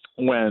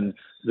 when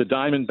the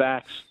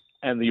Diamondbacks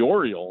and the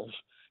Orioles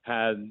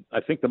had,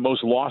 I think, the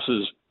most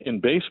losses in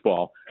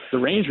baseball, the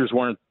Rangers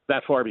weren't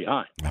that far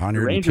behind. 102.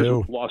 The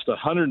Rangers lost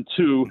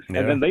 102,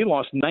 and then they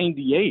lost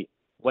 98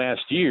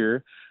 last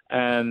year,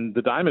 and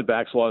the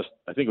Diamondbacks lost,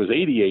 I think it was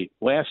 88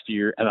 last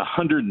year, and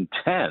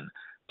 110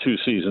 2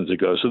 seasons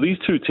ago. So these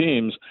two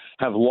teams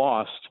have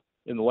lost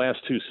in the last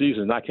 2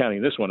 seasons, not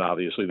counting this one,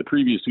 obviously, the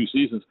previous 2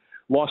 seasons,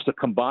 lost a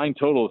combined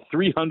total of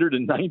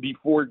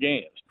 394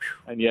 games,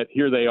 and yet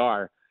here they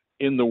are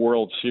in the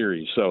World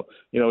Series. So,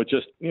 it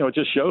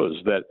just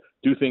shows that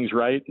do things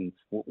right, and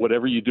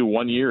whatever you do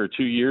 1 year or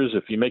 2 years,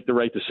 if you make the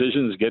right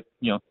decisions, get,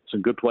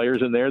 some good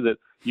players in there, that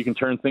you can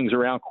turn things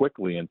around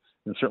quickly. And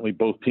certainly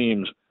both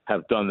teams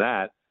have done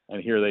that.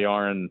 And here they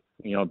are in,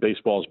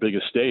 baseball's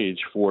biggest stage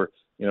for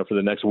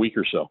the next week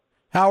or so.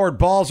 Howard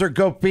Balzer,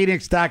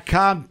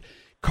 GoPhoenix.com.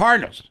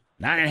 Cardinals,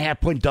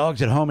 9.5-point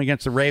dogs at home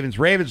against the Ravens.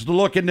 Ravens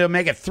looking to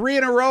make it 3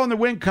 in a row in the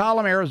win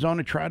column.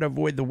 Arizona trying to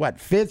avoid the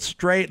 5th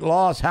straight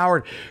loss.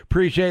 Howard,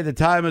 appreciate the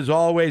time as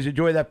always.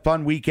 Enjoy that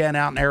fun weekend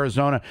out in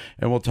Arizona,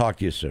 and we'll talk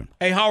to you soon.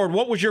 Hey, Howard,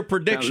 what was your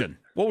prediction?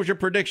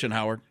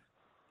 Howard?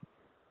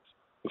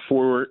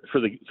 For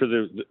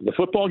the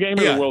football game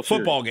or the World Series?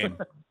 Football game.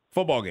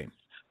 Football game.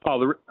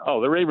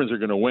 The Ravens are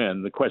going to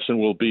win. The question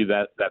will be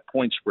that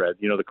point spread.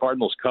 The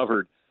Cardinals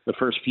covered the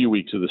first few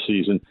weeks of the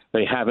season.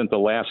 They haven't the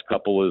last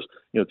couple, as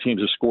teams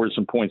have scored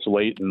some points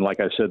late, and like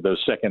I said,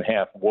 those second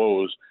half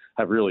woes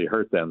have really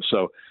hurt them.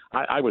 So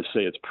I would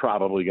say it's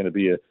probably going to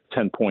be a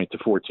 10-point to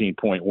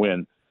 14-point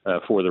win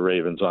for the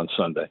Ravens on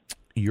Sunday.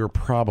 You're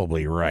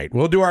probably right.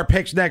 We'll do our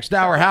picks next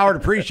hour. Howard,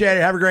 appreciate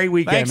it. Have a great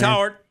weekend. Thanks, man.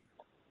 Howard.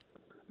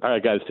 All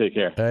right, guys, take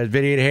care.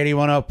 Vinny Haynie,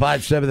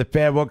 105.7 The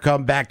Fan. We'll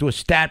come back to a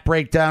stat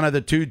breakdown of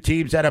the two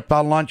teams.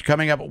 NFL lunch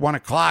coming up at 1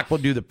 o'clock.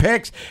 We'll do the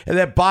picks. And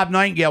then Bob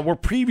Nightingale, we'll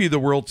preview the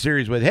World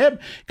Series with him.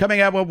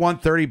 Coming up at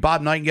 1:30,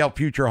 Bob Nightingale,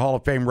 future Hall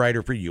of Fame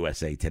writer for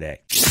USA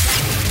Today.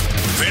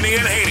 Vinny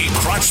and Haynie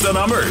crunch the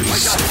numbers.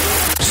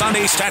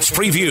 Sunday Stats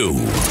Preview,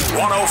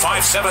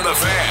 105.7 The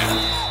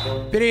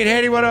Fan. Vinny and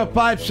Haynie,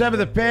 105.7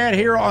 The Fan,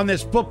 here on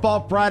this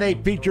Football Friday,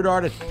 Featured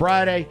Artist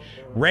Friday.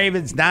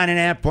 Ravens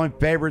 9.5-point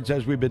favorites,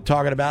 as we've been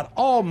talking about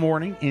all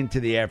morning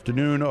into the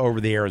afternoon over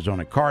the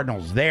Arizona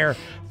Cardinals there.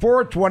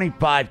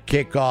 4:25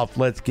 kickoff.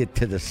 Let's get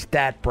to the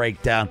stat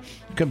breakdown,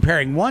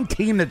 comparing one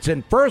team that's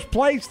in first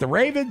place, the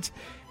Ravens,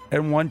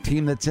 and one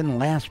team that's in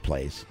last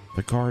place,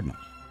 the Cardinals.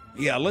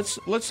 Yeah, let's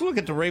look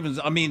at the Ravens.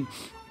 I mean,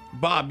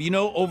 Bob,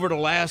 over the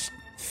last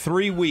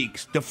 3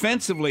 weeks,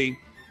 defensively,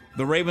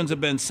 the Ravens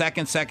have been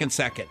second.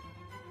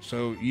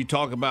 So you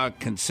talk about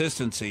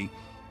consistency.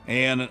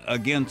 And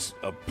against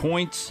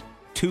points,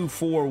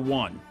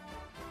 2-4-1.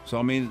 So,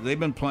 I mean, they've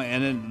been playing.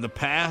 And in the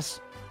pass,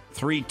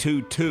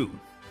 3-2-2.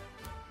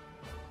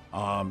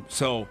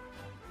 So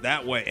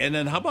that way. And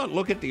then how about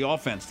look at the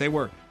offense? They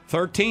were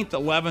 13th,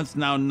 11th,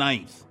 now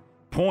 9th.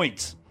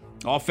 Points,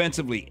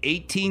 offensively,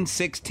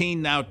 18-16,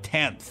 now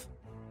 10th.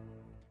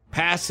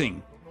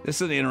 Passing,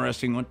 this is an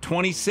interesting one,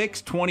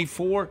 26,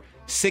 24,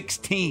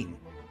 16.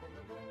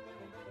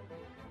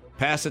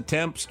 Pass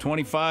attempts,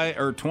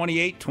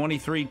 28,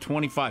 23,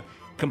 25.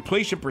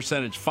 Completion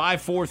percentage,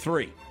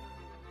 5.43.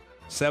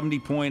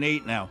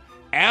 70.8 now.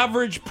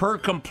 Average per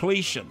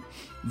completion,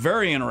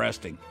 very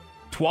interesting.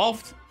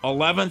 12th,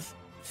 11th,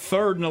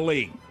 3rd in the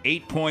league,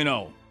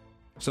 8.0.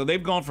 So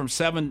they've gone from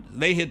 7.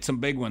 They hit some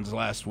big ones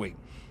last week.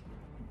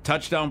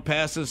 Touchdown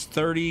passes,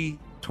 30,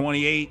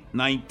 28,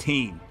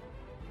 19.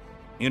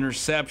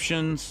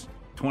 Interceptions,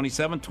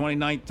 27,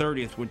 29,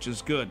 30th, which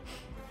is good.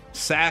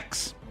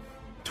 Sacks,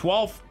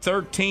 12th,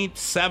 13th,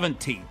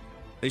 17th.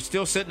 They're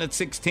still sitting at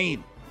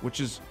 16, which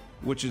is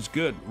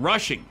good.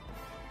 Rushing,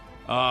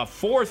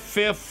 Fourth,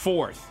 fifth,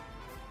 fourth.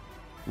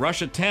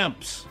 Rush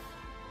attempts.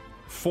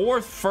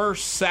 Fourth,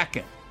 first,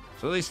 second.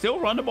 So they still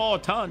run the ball a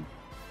ton.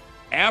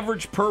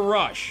 Average per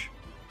rush.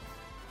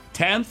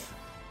 10th,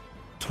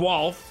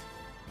 12th,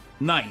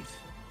 9th,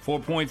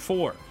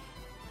 4.4.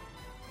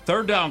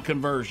 Third down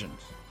conversions.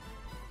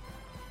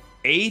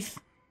 8th,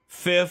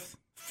 5th,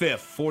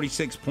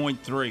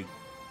 46.3.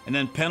 And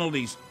then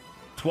penalties,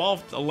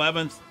 12th,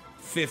 11th,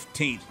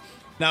 15th.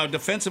 Now,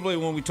 defensively,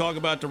 when we talk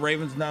about the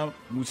Ravens now,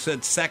 we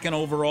said second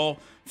overall,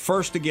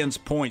 first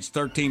against points,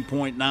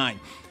 13.9.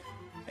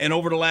 And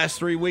over the last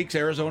 3 weeks,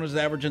 Arizona's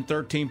averaging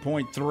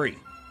 13.3,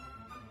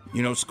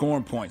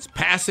 scoring points.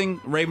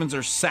 Passing, Ravens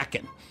are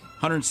second,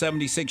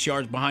 176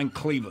 yards behind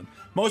Cleveland.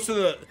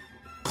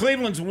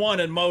 Cleveland's one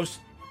in most,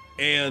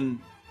 and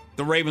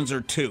the Ravens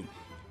are 2.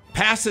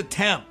 Passing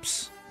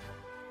attempts,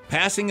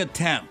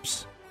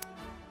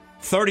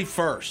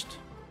 31st.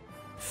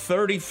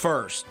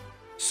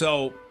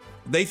 So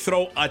they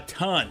throw a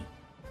ton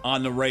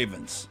on the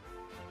Ravens.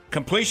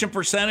 Completion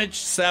percentage,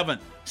 7th,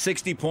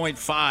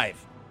 60.5.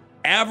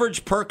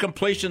 Average per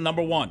completion,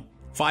 number 1,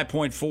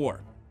 5.4.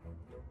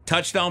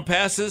 Touchdown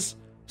passes,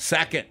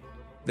 second.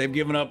 They've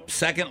given up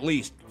second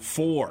least,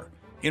 4.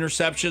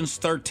 Interceptions,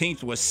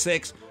 13th with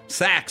 6.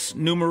 Sacks,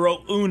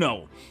 numero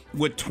uno,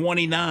 with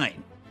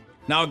 29.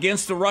 Now,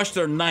 against the rush,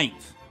 they're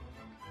 9th,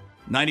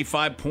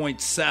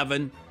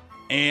 95.7.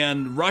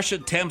 And rush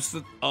attempts,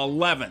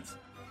 11th.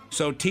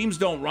 So teams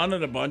don't run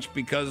it a bunch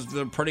because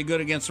they're pretty good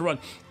against the run.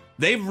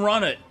 They've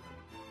run it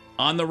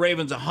on the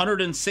Ravens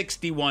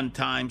 161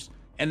 times,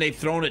 and they've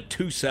thrown it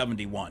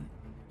 271.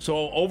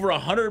 So over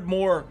 100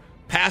 more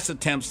pass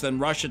attempts than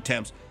rush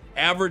attempts.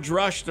 Average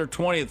rush, they're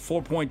 20th,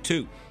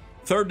 4.2.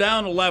 Third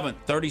down, 11th,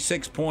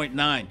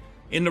 36.9.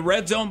 In the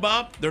red zone,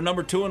 Bob, they're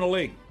number 2 in the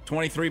league,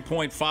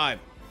 23.5.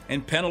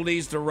 And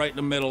penalties, they're right in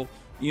the middle,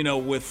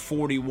 with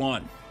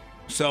 41.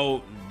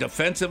 So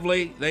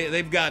defensively,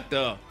 they've got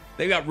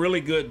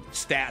really good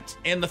stats.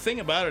 And the thing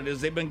about it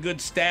is they've been good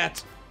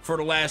stats for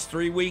the last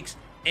 3 weeks,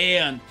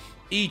 and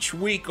each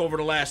week over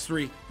the last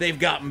 3, they've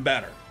gotten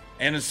better,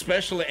 and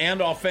especially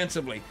and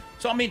offensively.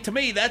 So, to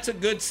me, that's a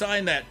good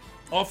sign that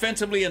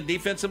offensively and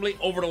defensively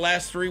over the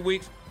last 3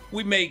 weeks,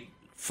 we make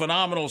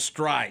phenomenal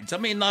strides.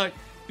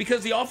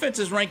 Because the offense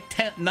is ranked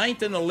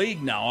 9th in the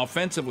league now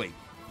offensively,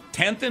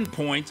 10th in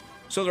points,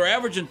 so they're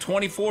averaging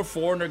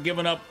 24-4, and they're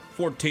giving up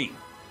 14.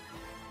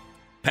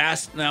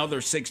 Pass, now they're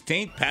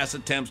 16th. Pass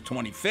attempts,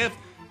 25th.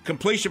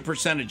 Completion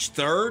percentage,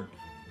 3rd.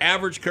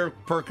 Average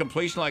per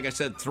completion, like I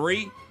said,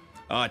 3.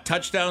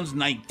 Touchdowns,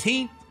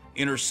 19th.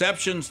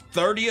 Interceptions,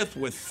 30th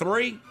with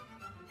 3.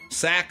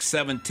 Sacks,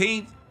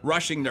 17th.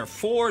 Rushing, they're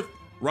 4th.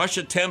 Rush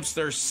attempts,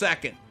 they're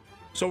 2nd.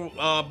 So,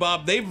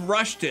 Bob, they've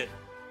rushed it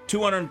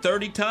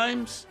 230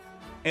 times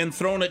and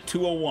thrown it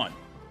 201.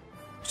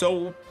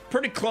 So,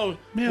 pretty close.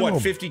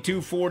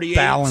 52-48?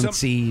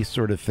 Balancey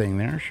sort of thing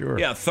there, sure.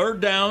 Yeah,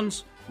 third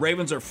downs.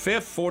 Ravens are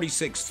 5th,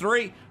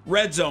 46.3.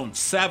 Red zone,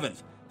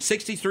 7th,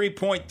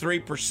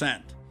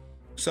 63.3%.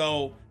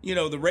 So,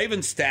 the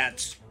Ravens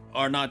stats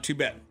are not too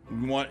bad.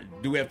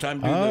 Do we have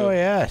time to do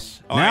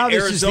yes. All now right,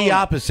 this Arizona, is the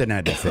opposite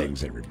end of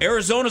things, everybody.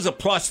 Arizona's a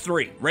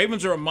 +3.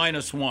 Ravens are a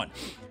 -1.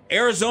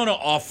 Arizona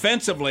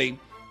offensively,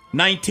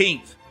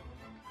 19th,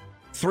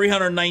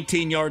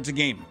 319 yards a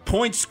game.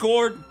 Points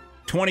scored,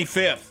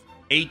 25th,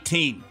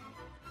 18.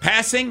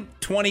 Passing,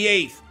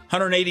 28th,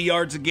 180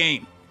 yards a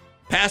game.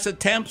 Pass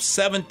attempts,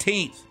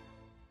 17th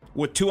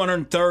with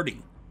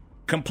 230.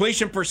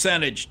 Completion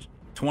percentage,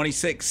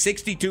 26,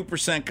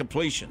 62%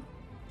 completion.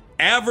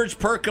 Average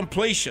per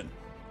completion,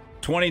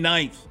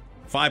 29th,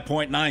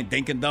 5.9,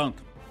 dink and dunk.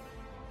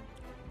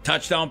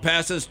 Touchdown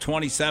passes,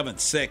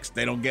 27th, 6th.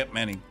 They don't get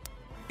many.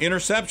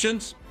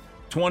 Interceptions,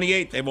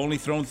 28th. They've only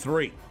thrown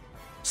 3.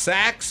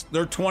 Sacks,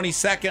 they're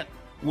 22nd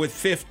with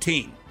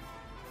 15.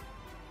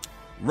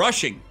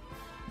 Rushing,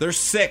 they're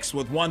 6th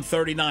with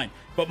 139.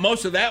 But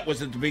most of that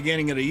was at the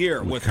beginning of the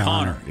year with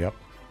Connor. Yep.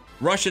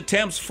 Rush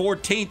attempts,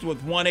 14th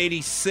with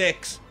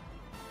 186.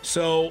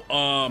 So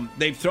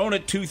they've thrown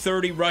it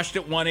 230, rushed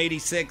it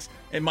 186.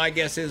 And my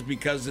guess is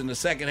because in the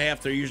second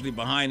half they're usually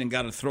behind and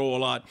got to throw a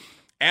lot.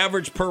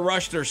 Average per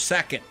rush, they're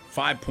 2nd,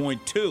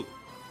 5.2.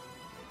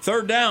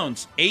 Third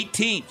downs,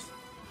 18th,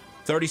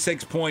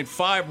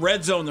 36.5.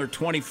 Red zone, they're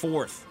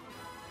 24th,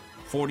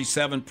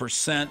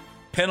 47%.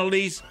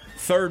 Penalties,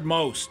 3rd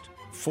most,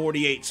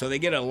 48. So they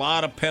get a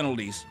lot of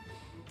penalties.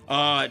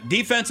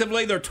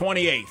 Defensively, they're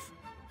 28th.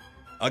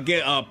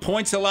 Again,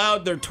 points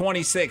allowed, they're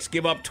 26.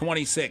 Give up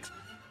 26.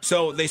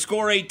 So they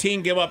score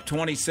 18, give up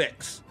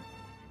 26.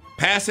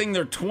 Passing,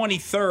 they're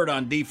 23rd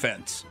on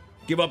defense.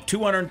 Give up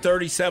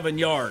 237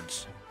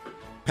 yards.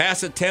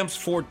 Pass attempts,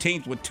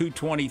 14th with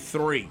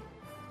 223.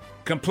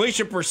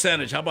 Completion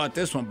percentage, how about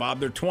this one, Bob?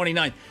 They're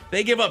 29th.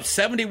 They give up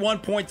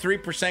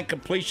 71.3%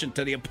 completion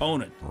to the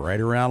opponent. Right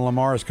around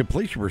Lamar's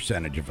completion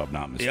percentage, if I'm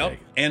not mistaken. Yep.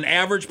 And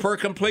average per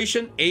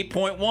completion,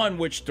 8.1,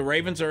 which the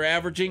Ravens are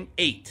averaging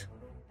 8.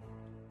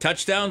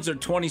 Touchdowns are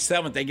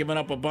 27th. They've given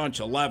up a bunch,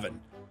 11.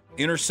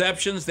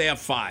 Interceptions, they have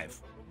 5.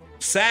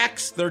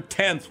 Sacks, they're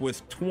 10th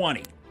with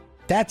 20.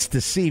 That's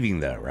deceiving,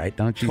 though, right?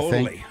 Don't you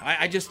think? Totally.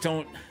 I just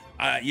don't.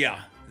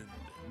 Yeah.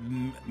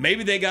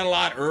 Maybe they got a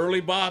lot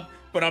early, Bob,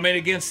 but I mean,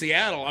 against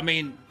Seattle, I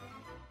mean,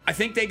 I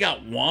think they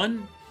got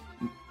one,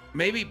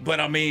 maybe,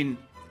 but I mean,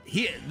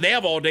 they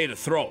have all day to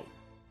throw.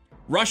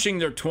 Rushing,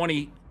 they're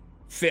 25th,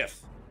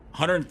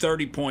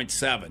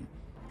 130.7.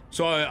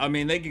 So, I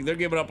mean, they're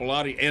giving up a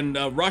lot of, and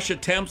rush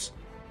attempts,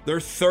 they're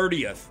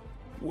 30th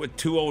with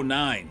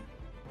 209.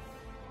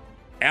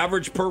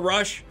 Average per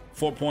rush,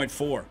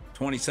 4.4,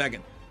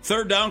 22nd.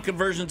 Third down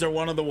conversions are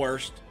one of the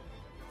worst,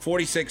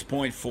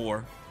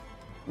 46.4.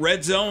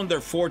 Red zone, they're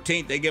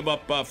 14th. They give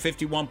up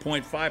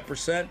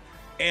 51.5%.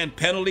 And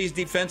penalties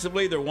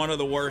defensively, they're one of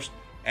the worst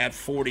at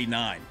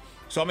 49.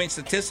 So, I mean,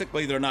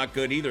 statistically, they're not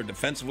good either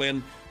defensively.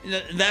 And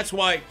that's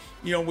why,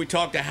 we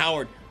talked to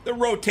Howard. They're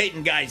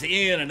rotating guys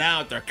in and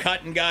out. They're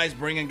cutting guys,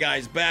 bringing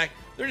guys back.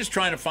 They're just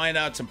trying to find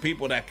out some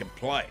people that can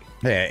play.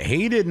 Yeah,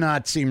 he did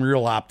not seem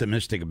real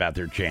optimistic about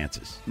their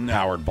chances,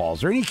 Howard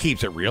Balzer. And he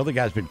keeps it real. The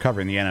guy's been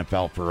covering the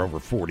NFL for over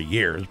 40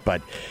 years.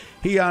 But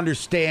he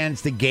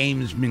understands the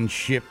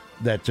gamesmanship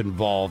that's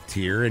involved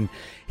here. And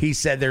he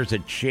said there's a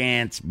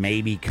chance,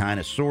 maybe kind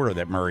of sort of,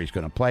 that Murray's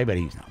going to play, but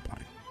he's not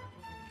playing.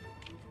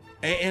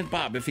 And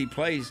Bob, if he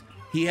plays,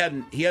 he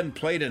hadn't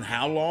played in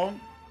how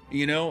long?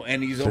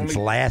 And he's since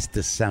last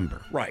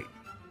December. Right.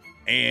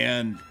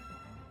 And,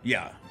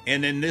 yeah.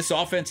 And in this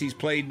offense, he's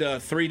played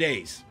 3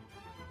 days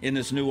in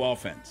this new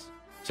offense.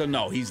 So,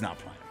 no, he's not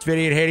playing. It's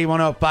Vinny Haynie,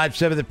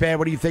 105.7 The Fan.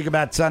 What do you think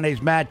about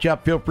Sunday's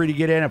matchup? Feel free to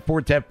get in at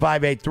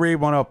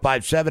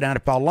 410-583-1057,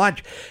 NFL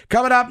Lunch.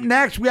 Coming up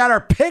next, we got our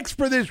picks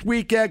for this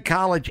weekend,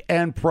 college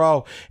and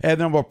pro,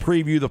 and then we'll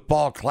preview the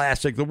Fall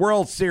Classic, the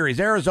World Series,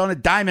 Arizona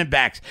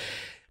Diamondbacks.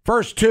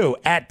 First two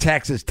at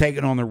Texas,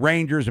 taking on the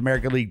Rangers,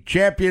 American League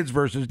champions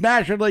versus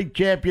National League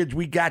champions.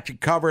 We got you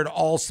covered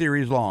all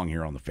series long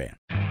here on The Fan.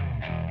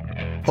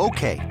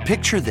 Okay,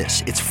 picture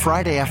this. It's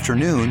Friday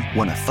afternoon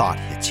when a thought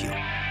hits you.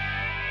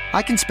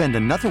 I can spend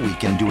another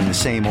weekend doing the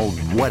same old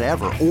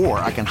whatever, or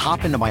I can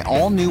hop into my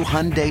all-new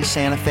Hyundai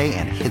Santa Fe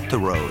and hit the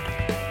road.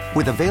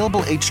 With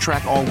available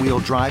H-Track all-wheel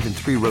drive and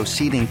 3-row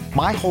seating,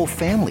 my whole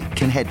family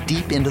can head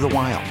deep into the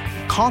wild.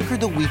 Conquer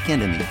the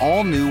weekend in the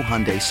all-new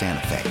Hyundai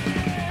Santa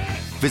Fe.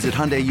 Visit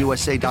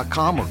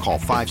HyundaiUSA.com or call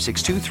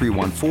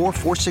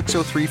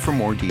 562-314-4603 for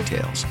more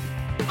details.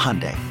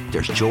 Hyundai,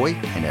 there's joy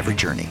in every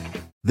journey.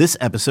 This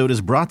episode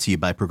is brought to you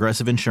by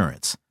Progressive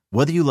Insurance.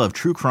 Whether you love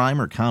true crime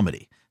or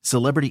comedy,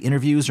 celebrity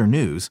interviews or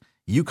news,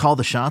 you call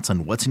the shots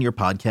on what's in your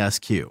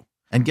podcast queue.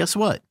 And guess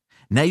what?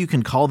 Now you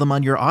can call them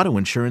on your auto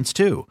insurance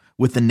too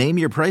with the Name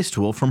Your Price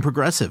tool from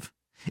Progressive.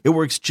 It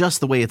works just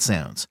the way it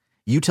sounds.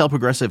 You tell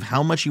Progressive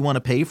how much you want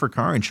to pay for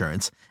car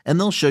insurance, and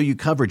they'll show you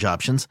coverage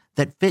options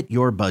that fit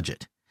your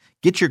budget.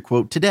 Get your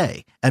quote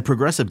today at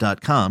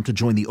Progressive.com to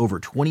join the over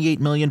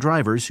 28 million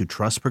drivers who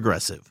trust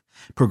Progressive.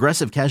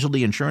 Progressive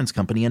Casualty Insurance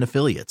Company and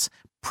Affiliates.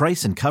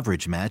 Price and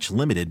coverage match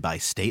limited by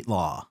state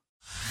law.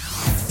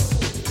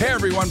 Hey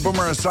everyone,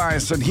 Boomer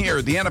Esiason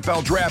here. The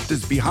NFL Draft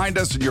is behind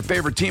us and your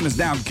favorite team is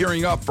now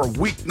gearing up for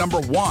week number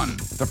 1.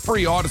 The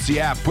free Odyssey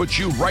app puts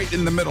you right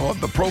in the middle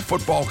of the pro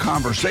football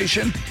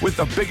conversation with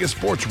the biggest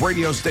sports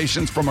radio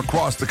stations from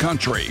across the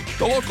country.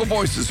 The local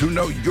voices who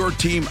know your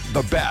team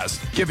the best,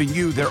 giving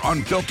you their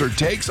unfiltered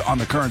takes on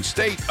the current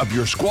state of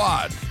your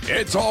squad.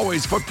 It's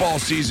always football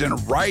season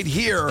right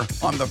here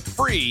on the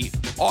free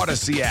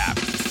Odyssey app.